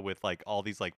Nintendo with like all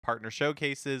these like partner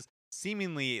showcases,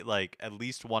 seemingly like at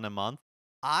least one a month.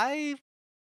 I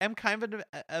am kind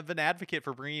of an advocate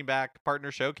for bringing back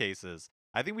partner showcases.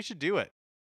 I think we should do it.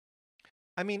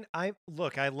 I mean, I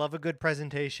love a good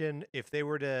presentation. If they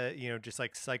were to, just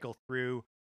like cycle through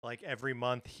like every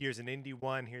month, here's an indie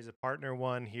one, here's a partner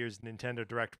one, here's Nintendo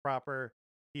Direct proper,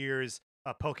 here's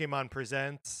a Pokemon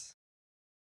Presents.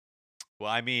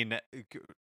 Well, I mean,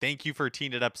 thank you for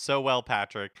teeing it up so well,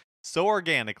 Patrick. So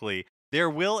organically, there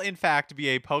will in fact be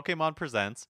a Pokemon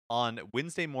Presents on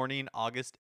Wednesday morning,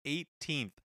 August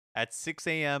 18th at 6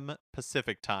 a.m.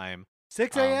 Pacific time.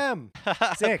 6 a.m.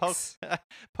 6.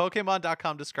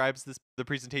 Pokemon.com describes the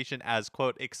presentation as,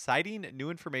 quote, exciting new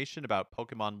information about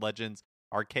Pokemon Legends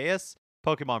Arceus,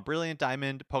 Pokemon Brilliant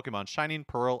Diamond, Pokemon Shining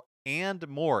Pearl, and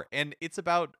more. And it's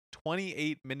about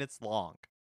 28 minutes long.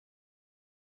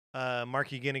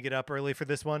 Mark, you gonna get up early for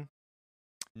this one?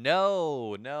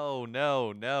 No,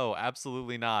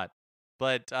 absolutely not.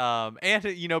 But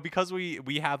and because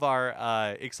we have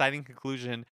our exciting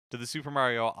conclusion to the Super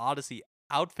Mario Odyssey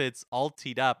outfits all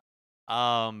teed up,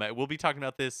 we'll be talking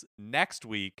about this next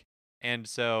week. And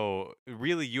so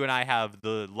really you and I have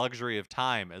the luxury of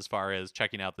time as far as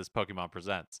checking out this Pokemon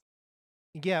Presents.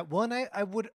 Yeah, well, and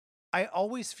I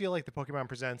always feel like the Pokemon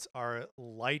Presents are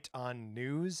light on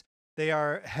news. They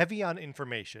are heavy on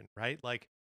information, right? Like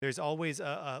there's always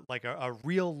a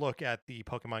real look at the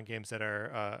Pokemon games that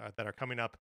are coming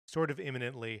up sort of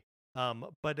imminently.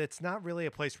 But it's not really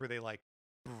a place where they like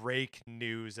break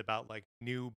news about like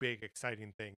new big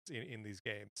exciting things in these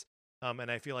games.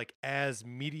 And I feel like as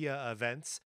media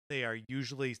events, they are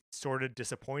usually sort of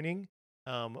disappointing.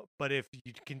 But if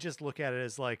you can just look at it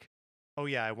as like, oh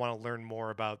yeah, I want to learn more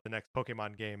about the next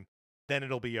Pokemon game, then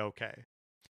it'll be okay.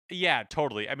 Yeah,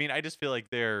 totally. I mean, I just feel like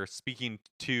they're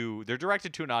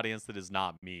directed to an audience that is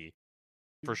not me,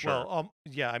 for sure. Well,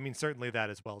 yeah, I mean, certainly that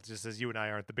as well, just as you and I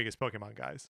aren't the biggest Pokemon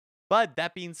guys. But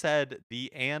that being said,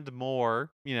 the and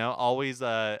more, always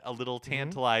a little Hmm.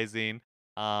 tantalizing.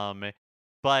 Um,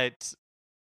 but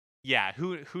yeah,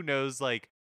 who knows? Like,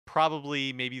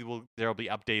 probably maybe there'll be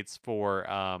updates for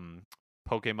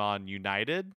Pokemon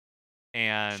United,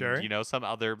 and Sure. some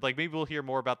other, like, maybe we'll hear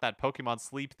more about that Pokemon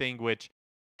Sleep thing, which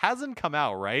hasn't come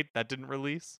out, right? That didn't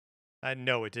release.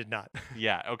 No, it did not.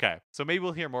 Yeah. Okay. So maybe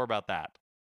we'll hear more about that.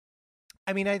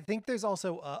 I mean, I think there's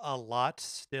also a lot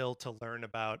still to learn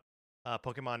about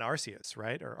Pokemon Arceus,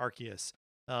 right? Or Arceus.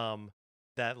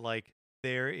 That like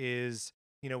there is,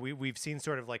 we've seen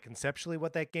sort of like conceptually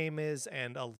what that game is,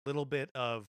 and a little bit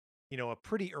of, a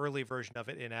pretty early version of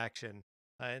it in action.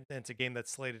 And it's a game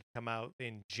that's slated to come out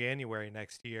in January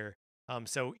next year.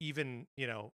 So even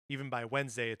by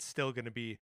Wednesday, it's still going to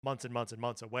be months and months and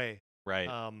months away. Right.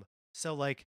 So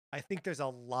like I think there's a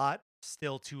lot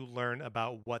still to learn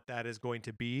about what that is going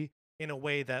to be in a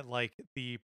way that like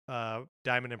the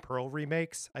Diamond and Pearl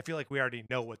remakes, I feel like we already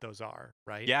know what those are,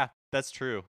 right? Yeah, that's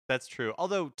true. That's true.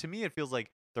 Although to me, it feels like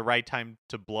the right time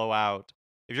to blow out.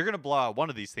 If you're gonna blow out one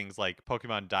of these things, like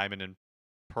Pokemon Diamond and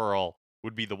Pearl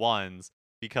would be the ones,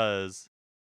 because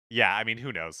yeah, I mean,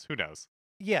 who knows? Who knows?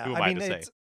 Yeah, Who I am I mean to say?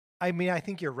 I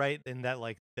think you're right in that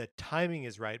like the timing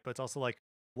is right, but it's also like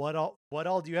what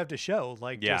all do you have to show?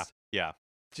 Like Yeah, yeah,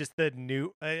 just the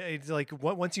new it's like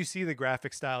once you see the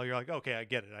graphic style, you're like, okay, I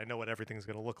get it. I know what everything's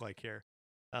going to look like here.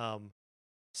 Um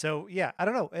So yeah, I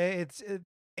don't know.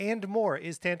 And more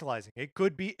is tantalizing. It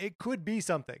could be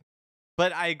something.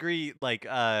 but I agree. Like,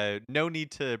 no need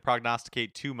to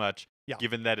prognosticate too much, Yeah.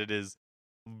 given that it's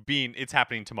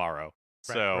happening tomorrow. Right.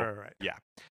 Right. So Right. Right. yeah.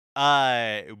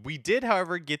 We did,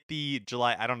 however, get the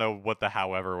July. I don't know what the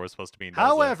however was supposed to mean.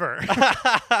 However,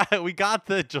 We got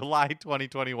the July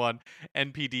 2021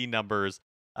 NPD numbers.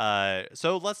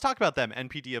 So let's talk about them.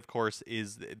 NPD, of course,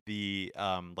 is the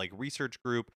like research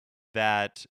group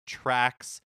that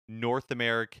tracks North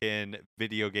American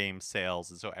video game sales,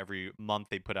 and so every month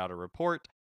they put out a report.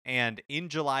 And in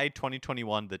July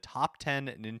 2021, the top 10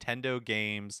 Nintendo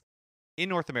games in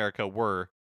North America were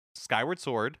Skyward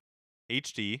Sword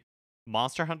HD,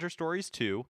 Monster Hunter Stories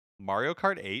 2, Mario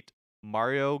Kart 8,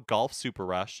 Mario Golf Super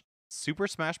Rush, Super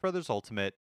Smash Bros.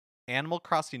 Ultimate, Animal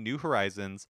Crossing New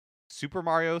Horizons, Super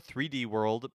Mario 3D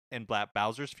World, and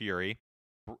Bowser's Fury,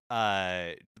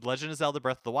 Legend of Zelda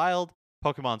Breath of the Wild,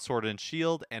 Pokemon Sword and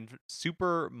Shield, and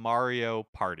Super Mario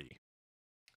Party.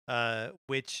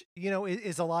 which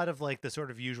is a lot of like the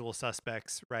sort of usual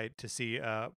suspects, right? To see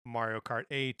Mario Kart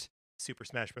 8, Super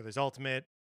Smash Bros. Ultimate,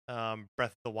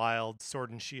 Breath of the Wild,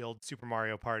 Sword and Shield, Super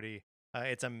Mario Party.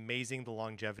 It's amazing the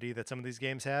longevity that some of these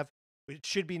games have. It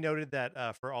should be noted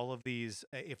that for all of these,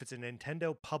 if it's a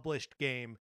Nintendo published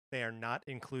game, they are not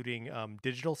including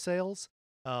digital sales.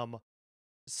 Um,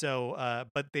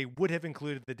 but they would have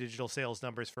included the digital sales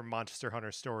numbers for Monster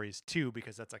Hunter Stories too,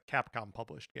 because that's a Capcom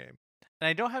published game. And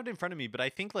I don't have it in front of me, but I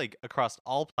think like across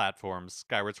all platforms,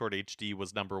 Skyward Sword HD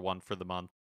was #1 for the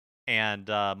month, and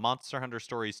Monster Hunter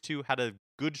Stories 2 had a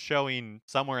good showing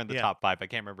somewhere in the Yeah, top 5. I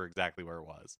can't remember exactly where it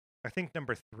was. I think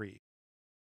number 3.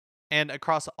 And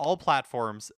across all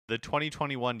platforms, the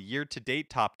 2021 year-to-date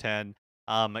top 10,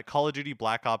 Call of Duty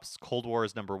Black Ops Cold War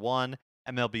is #1,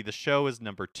 MLB The Show is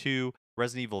 #2,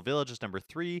 Resident Evil Village is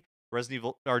 #3, Resident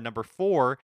Evil or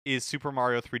 #4 is Super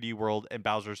Mario 3D World and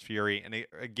Bowser's Fury. And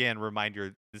again,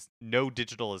 reminder, no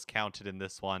digital is counted in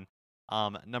this one.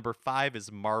 #5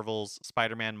 is Marvel's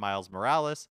Spider-Man Miles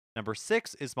Morales.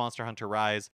 #6 is Monster Hunter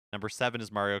Rise. #7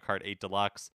 is Mario Kart 8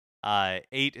 Deluxe.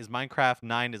 8 is Minecraft,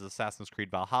 9 is Assassin's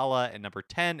Creed Valhalla, and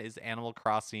 #10 is Animal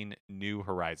Crossing New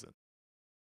Horizons.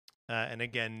 And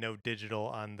again, no digital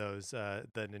on those the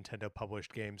Nintendo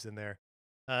published games in there.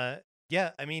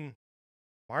 Yeah, I mean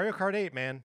Mario Kart 8,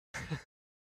 man.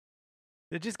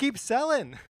 It just keeps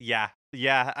selling. Yeah,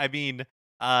 yeah. I mean,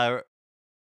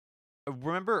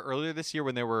 remember earlier this year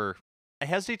when there were, I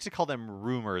hesitate to call them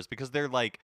rumors because they're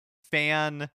like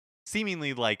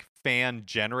seemingly like fan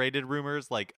generated rumors.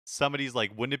 Like somebody's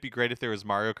like, wouldn't it be great if there was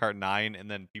Mario Kart 9?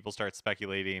 And then people start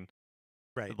speculating.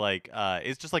 Right. Like,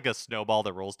 it's just like a snowball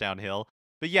that rolls downhill.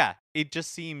 But yeah, it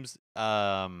just seems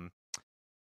wild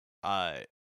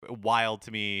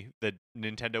to me that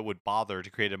Nintendo would bother to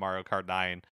create a Mario Kart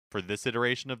 9 for this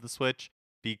iteration of the Switch,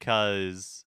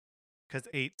 because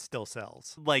 8 still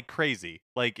sells. like crazy.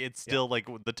 Like it's Yeah. still like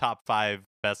the top 5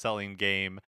 best-selling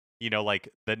game, like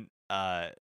the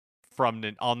on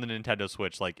the Nintendo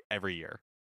Switch like every year.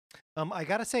 I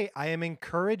gotta say, I am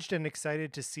encouraged and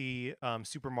excited to see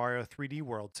Super Mario 3D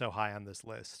World so high on this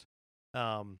list.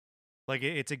 Um, like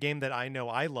it's a game that I know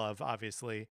I love,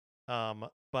 obviously,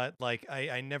 but like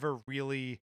I never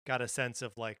really got a sense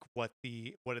of like what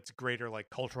its greater like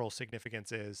cultural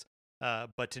significance is.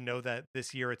 But to know that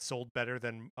this year it sold better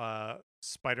than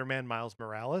Spider-Man Miles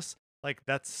Morales, like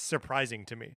that's surprising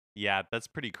to me. Yeah, that's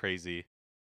pretty crazy.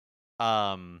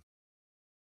 Um,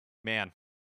 Man,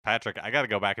 Patrick, I got to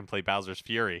go back and play Bowser's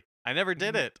Fury. I never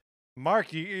did it.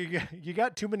 Mark, you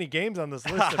got too many games on this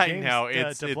list of I games know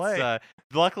to play.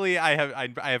 Luckily I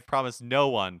have promised no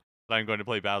one that I'm going to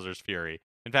play Bowser's Fury.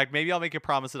 In fact, maybe I'll make a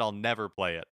promise that I'll never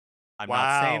play it.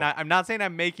 I'm not saying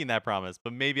I'm making that promise,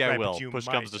 but maybe I will. Push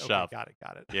comes to shove. Got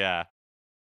it. Yeah.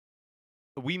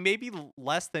 We may be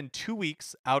less than 2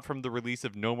 weeks out from the release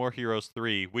of No More Heroes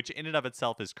 3, which in and of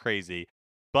itself is crazy,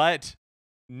 but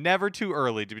never too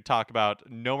early to talk about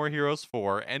No More Heroes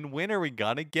 4, and when are we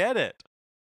gonna get it?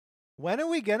 When are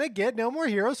we gonna get No More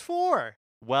Heroes 4?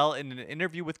 Well, in an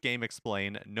interview with Game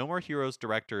Explain, No More Heroes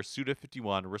director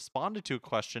Suda51 responded to a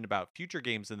question about future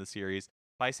games in the series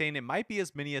by saying it might be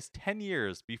as many as 10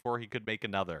 years before he could make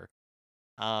another.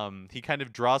 He kind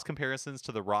of draws comparisons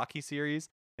to the Rocky series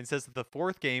and says that the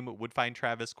fourth game would find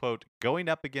Travis, quote, going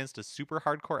up against a super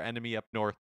hardcore enemy up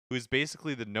north who is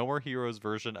basically the No More Heroes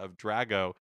version of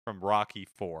Drago from Rocky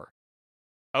 4.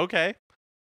 Okay.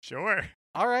 Sure.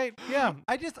 All right. Yeah.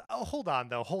 Hold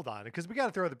on, because we got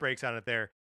to throw the brakes on it there.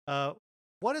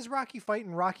 What does Rocky fight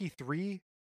in Rocky 3?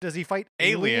 Does he fight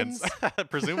aliens?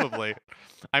 Presumably.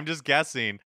 I'm just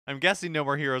guessing. I'm guessing No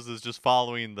More Heroes is just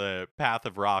following the path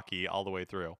of Rocky all the way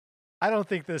through. I don't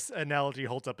think this analogy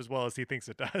holds up as well as he thinks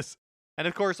it does. And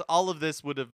of course, all of this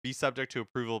would be subject to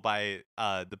approval by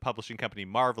the publishing company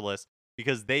Marvelous,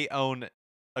 because they own,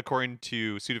 according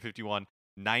to Suda51,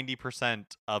 90%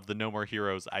 of the No More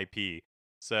Heroes IP.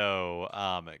 So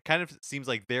it kind of seems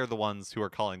like they're the ones who are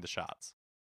calling the shots.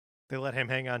 They let him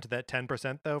hang on to that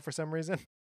 10% though for some reason.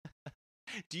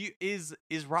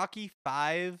 Is Rocky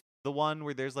 5 the one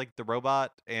where there's like the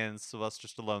robot and Sylvester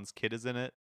Stallone's kid is in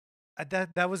it?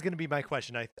 That was going to be my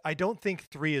question. I don't think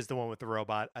 3 is the one with the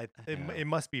robot. It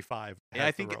must be 5. Yeah,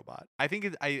 I think robot. I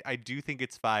do think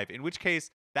it's 5. In which case,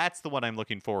 that's the one I'm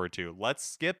looking forward to. Let's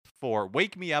skip 4.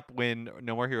 Wake me up when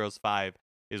No More Heroes 5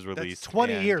 is released. That's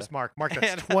 20 years, Mark.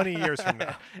 That's 20 years from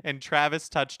now. And Travis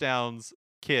Touchdown's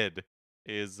kid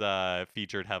is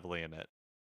featured heavily in it.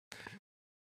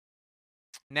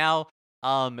 Now,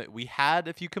 we had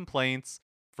a few complaints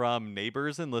from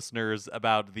neighbors and listeners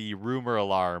about the rumor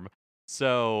alarm.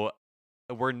 So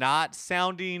we're not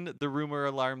sounding the rumor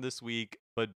alarm this week,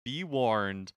 but be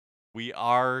warned, we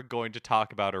are going to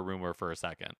talk about a rumor for a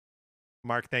second.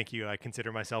 Mark, thank you. I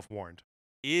consider myself warned.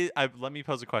 Let me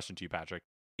pose a question to you, Patrick.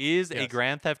 Is a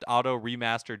Grand Theft Auto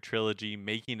remastered trilogy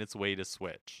making its way to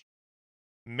Switch?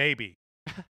 Maybe.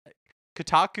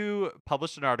 Kotaku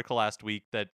published an article last week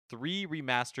that 3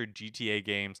 remastered GTA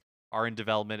games are in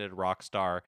development at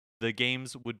Rockstar. The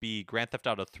games would be Grand Theft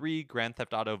Auto 3, Grand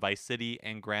Theft Auto Vice City,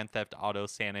 and Grand Theft Auto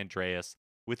San Andreas,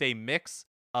 with a mix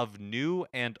of new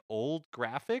and old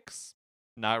graphics.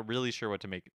 Not really sure what to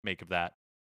make of that.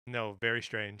 No, very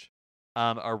strange.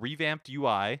 A revamped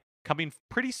UI coming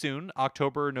pretty soon,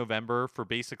 October, November, for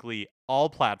basically all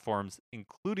platforms,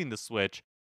 including the Switch.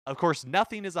 Of course,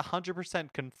 nothing is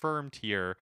 100% confirmed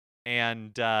here.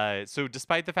 And so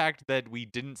despite the fact that we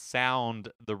didn't sound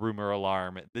the rumor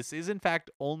alarm, this is in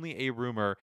fact only a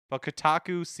rumor, but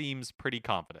Kotaku seems pretty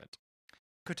confident.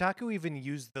 Kotaku even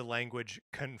used the language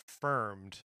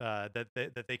confirmed, that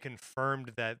they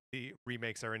confirmed that the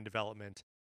remakes are in development.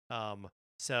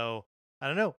 So I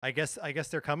don't know. I guess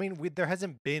they're coming. There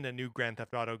hasn't been a new Grand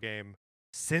Theft Auto game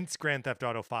since Grand Theft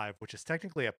Auto 5, which is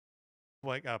technically a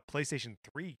PlayStation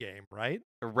 3 game, right?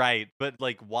 Right, but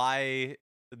like why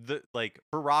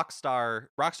for Rockstar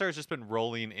has just been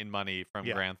rolling in money from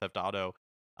Grand Theft Auto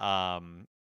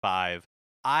 5.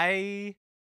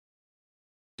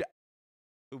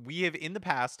 We have in the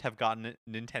past have gotten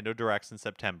Nintendo Directs in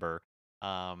September.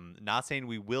 Not saying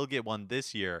we will get one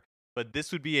this year, but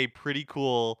this would be a pretty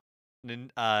cool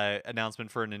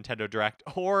announcement for a Nintendo Direct.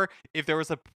 Or if there was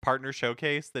a partner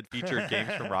showcase that featured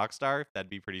games from Rockstar, that'd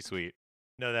be pretty sweet.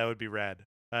 No, that would be rad.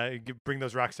 Bring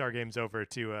those Rockstar games over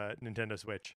to Nintendo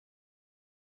Switch.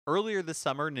 Earlier this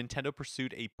summer, Nintendo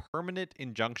pursued a permanent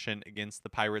injunction against the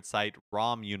pirate site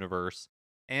ROM Universe,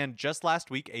 and just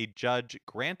last week, a judge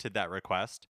granted that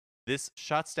request. This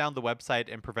shuts down the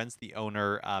website and prevents the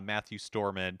owner, Matthew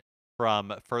Storman,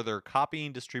 from further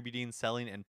copying, distributing, selling,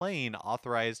 and playing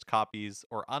authorized copies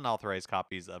or unauthorized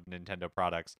copies of Nintendo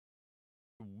products.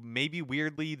 maybe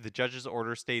weirdly, the judge's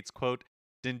order states, quote,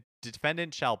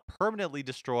 defendant shall permanently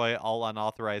destroy all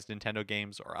unauthorized Nintendo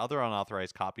games or other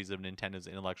unauthorized copies of Nintendo's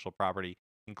intellectual property,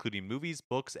 including movies,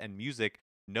 books, and music,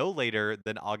 no later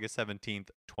than August 17th,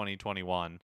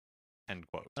 2021, end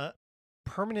quote.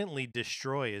 Permanently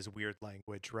destroy is weird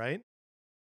language, right?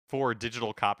 For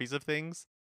digital copies of things?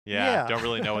 Yeah. Don't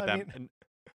really know what that means.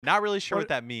 Not really sure what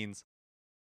that means.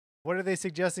 What are they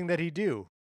suggesting that he do?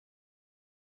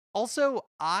 Also,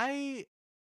 I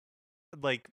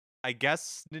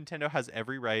guess Nintendo has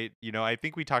every right. I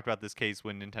think we talked about this case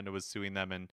when Nintendo was suing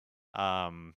them,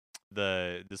 and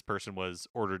this person was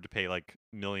ordered to pay like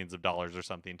millions of dollars or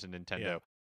something to Nintendo. Yeah.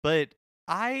 But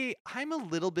I'm a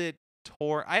little bit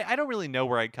torn. I don't really know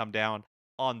where I'd come down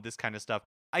on this kind of stuff.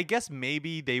 I guess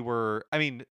maybe they were. I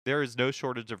mean, there is no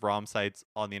shortage of ROM sites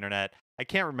on the internet. I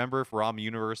can't remember if ROM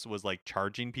Universe was like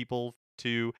charging people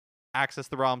to access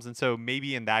the ROMs, and so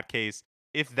maybe in that case,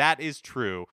 if that is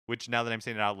true, which now that I'm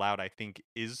saying it out loud, I think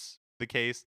is the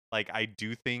case. Like, I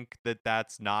do think that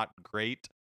that's not great.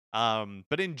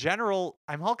 But in general,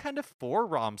 I'm all kind of for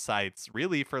ROM sites,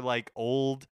 really, for like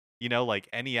old, like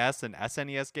NES and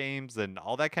SNES games and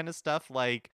all that kind of stuff.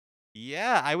 Like,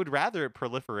 yeah, I would rather it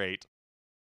proliferate.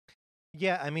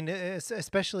 Yeah, I mean,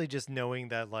 especially just knowing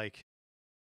that like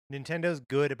Nintendo's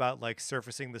good about like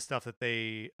surfacing the stuff that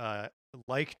they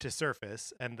like to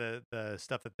surface and the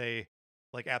stuff that they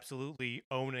like absolutely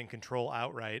own and control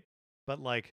outright. But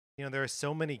like, there are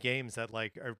so many games that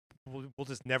like will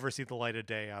just never see the light of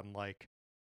day on like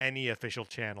any official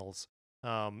channels.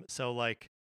 So like,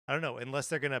 I don't know, unless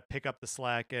they're gonna pick up the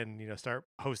slack and start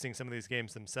hosting some of these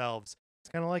games themselves,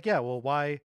 it's kind of like, yeah, well,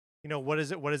 why? What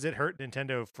does it hurt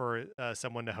Nintendo for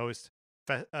someone to host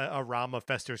a ROM of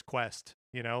Fester's Quest?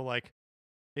 Like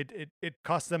it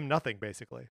costs them nothing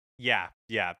basically. Yeah,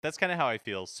 that's kind of how I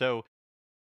feel. So,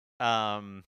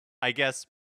 I guess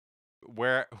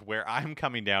where I'm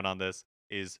coming down on this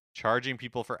is charging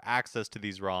people for access to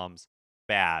these ROMs,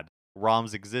 bad.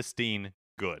 ROMs existing,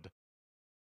 good.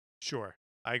 Sure,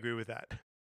 I agree with that.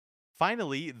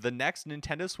 Finally, the next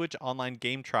Nintendo Switch Online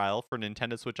game trial for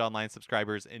Nintendo Switch Online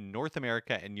subscribers in North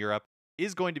America and Europe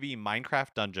is going to be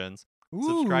Minecraft Dungeons. Ooh.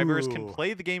 Subscribers can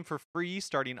play the game for free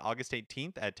starting August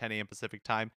 18th at 10 a.m. Pacific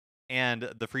time, and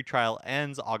the free trial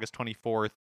ends August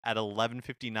 24th at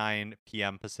 11:59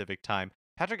 p.m. Pacific time.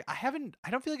 Patrick, I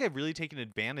don't feel like I've really taken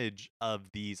advantage of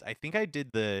these. I think I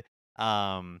did the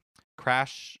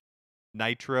Crash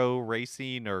Nitro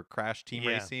Racing or Crash Team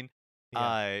Racing.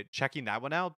 Checking that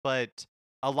one out, but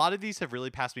a lot of these have really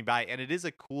passed me by, and it is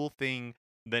a cool thing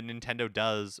that Nintendo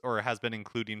does or has been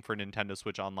including for Nintendo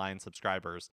Switch Online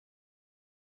subscribers.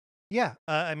 Yeah,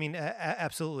 I mean,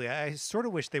 absolutely. I sort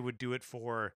of wish they would do it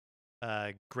for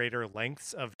greater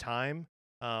lengths of time.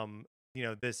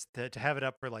 This to have it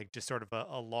up for like just sort of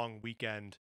a long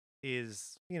weekend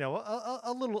is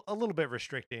a little bit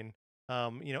restricting.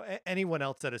 Anyone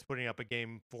else that is putting up a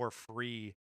game for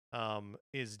free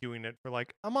is doing it for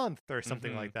like a month or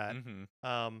something like that.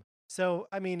 So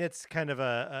I mean, it's kind of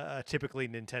a typically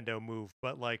Nintendo move,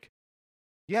 but like,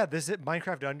 yeah,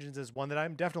 Minecraft Dungeons is one that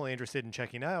I'm definitely interested in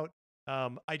checking out.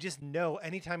 I just know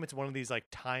anytime it's one of these like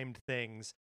timed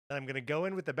things that I'm gonna go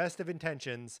in with the best of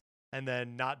intentions and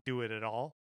then not do it at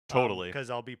all. Totally, because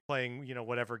I'll be playing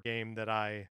whatever game that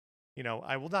I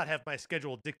will not have my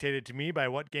schedule dictated to me by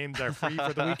what games are free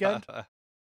for the weekend.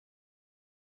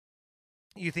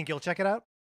 You think you'll check it out?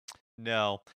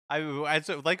 No,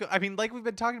 like we've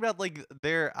been talking about, like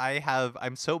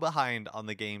I'm so behind on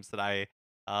the games that I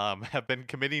have been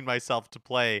committing myself to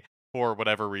play for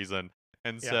whatever reason,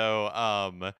 and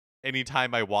so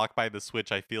anytime I walk by the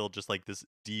Switch, I feel just like this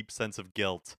deep sense of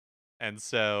guilt, and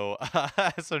so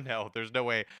no, there's no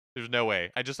way,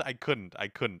 I couldn't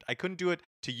do it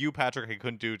to you, Patrick. I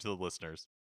couldn't do it to the listeners.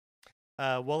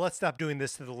 Well, let's stop doing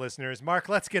this to the listeners. Mark,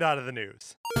 let's get out of the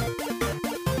news.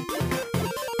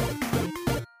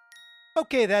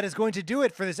 Okay, that is going to do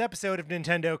it for this episode of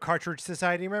Nintendo Cartridge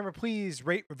Society. Remember, please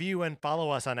rate, review, and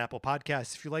follow us on Apple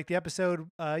Podcasts. If you like the episode,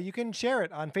 you can share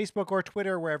it on Facebook or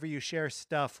Twitter, wherever you share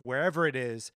stuff, wherever it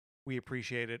is. We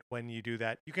appreciate it when you do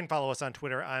that. You can follow us on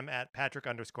Twitter. I'm at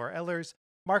Patrick_Ellers.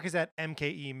 Mark is at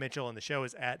MKE Mitchell, and the show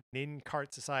is at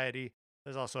NinCart Society.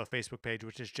 There's also a Facebook page,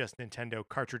 which is just Nintendo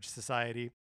Cartridge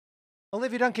Society.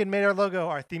 Olivia Duncan made our logo.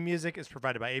 Our theme music is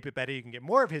provided by 8-Bit Betty. You can get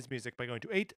more of his music by going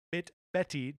to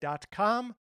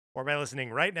 8bitbetty.com or by listening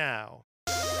right now.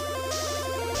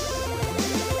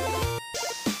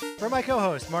 For my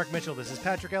co-host, Mark Mitchell, this is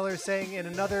Patrick Ellers saying in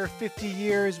another 50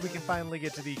 years, we can finally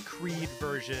get to the Creed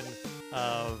version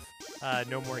of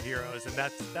No More Heroes. And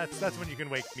that's when you can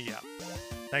wake me up.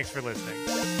 Thanks for listening.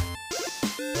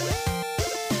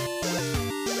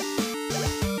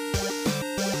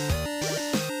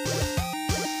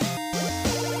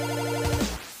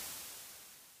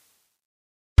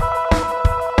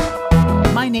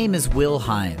 name is Will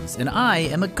Hines, and I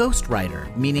am a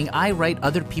ghostwriter, meaning I write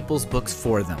other people's books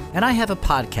for them. And I have a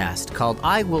podcast called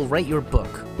I Will Write Your Book,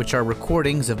 which are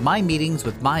recordings of my meetings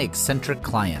with my eccentric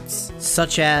clients,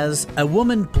 such as a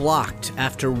woman blocked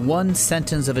after one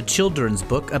sentence of a children's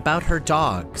book about her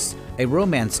dogs, a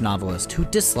romance novelist who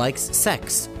dislikes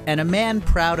sex, and a man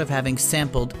proud of having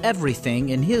sampled everything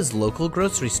in his local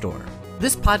grocery store.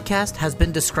 This podcast has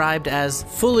been described as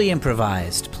fully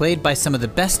improvised, played by some of the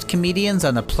best comedians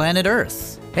on the planet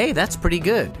Earth. Hey, that's pretty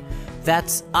good.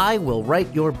 That's I Will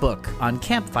Write Your Book on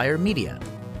Campfire Media.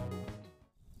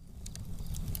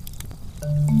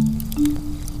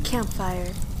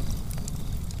 Campfire.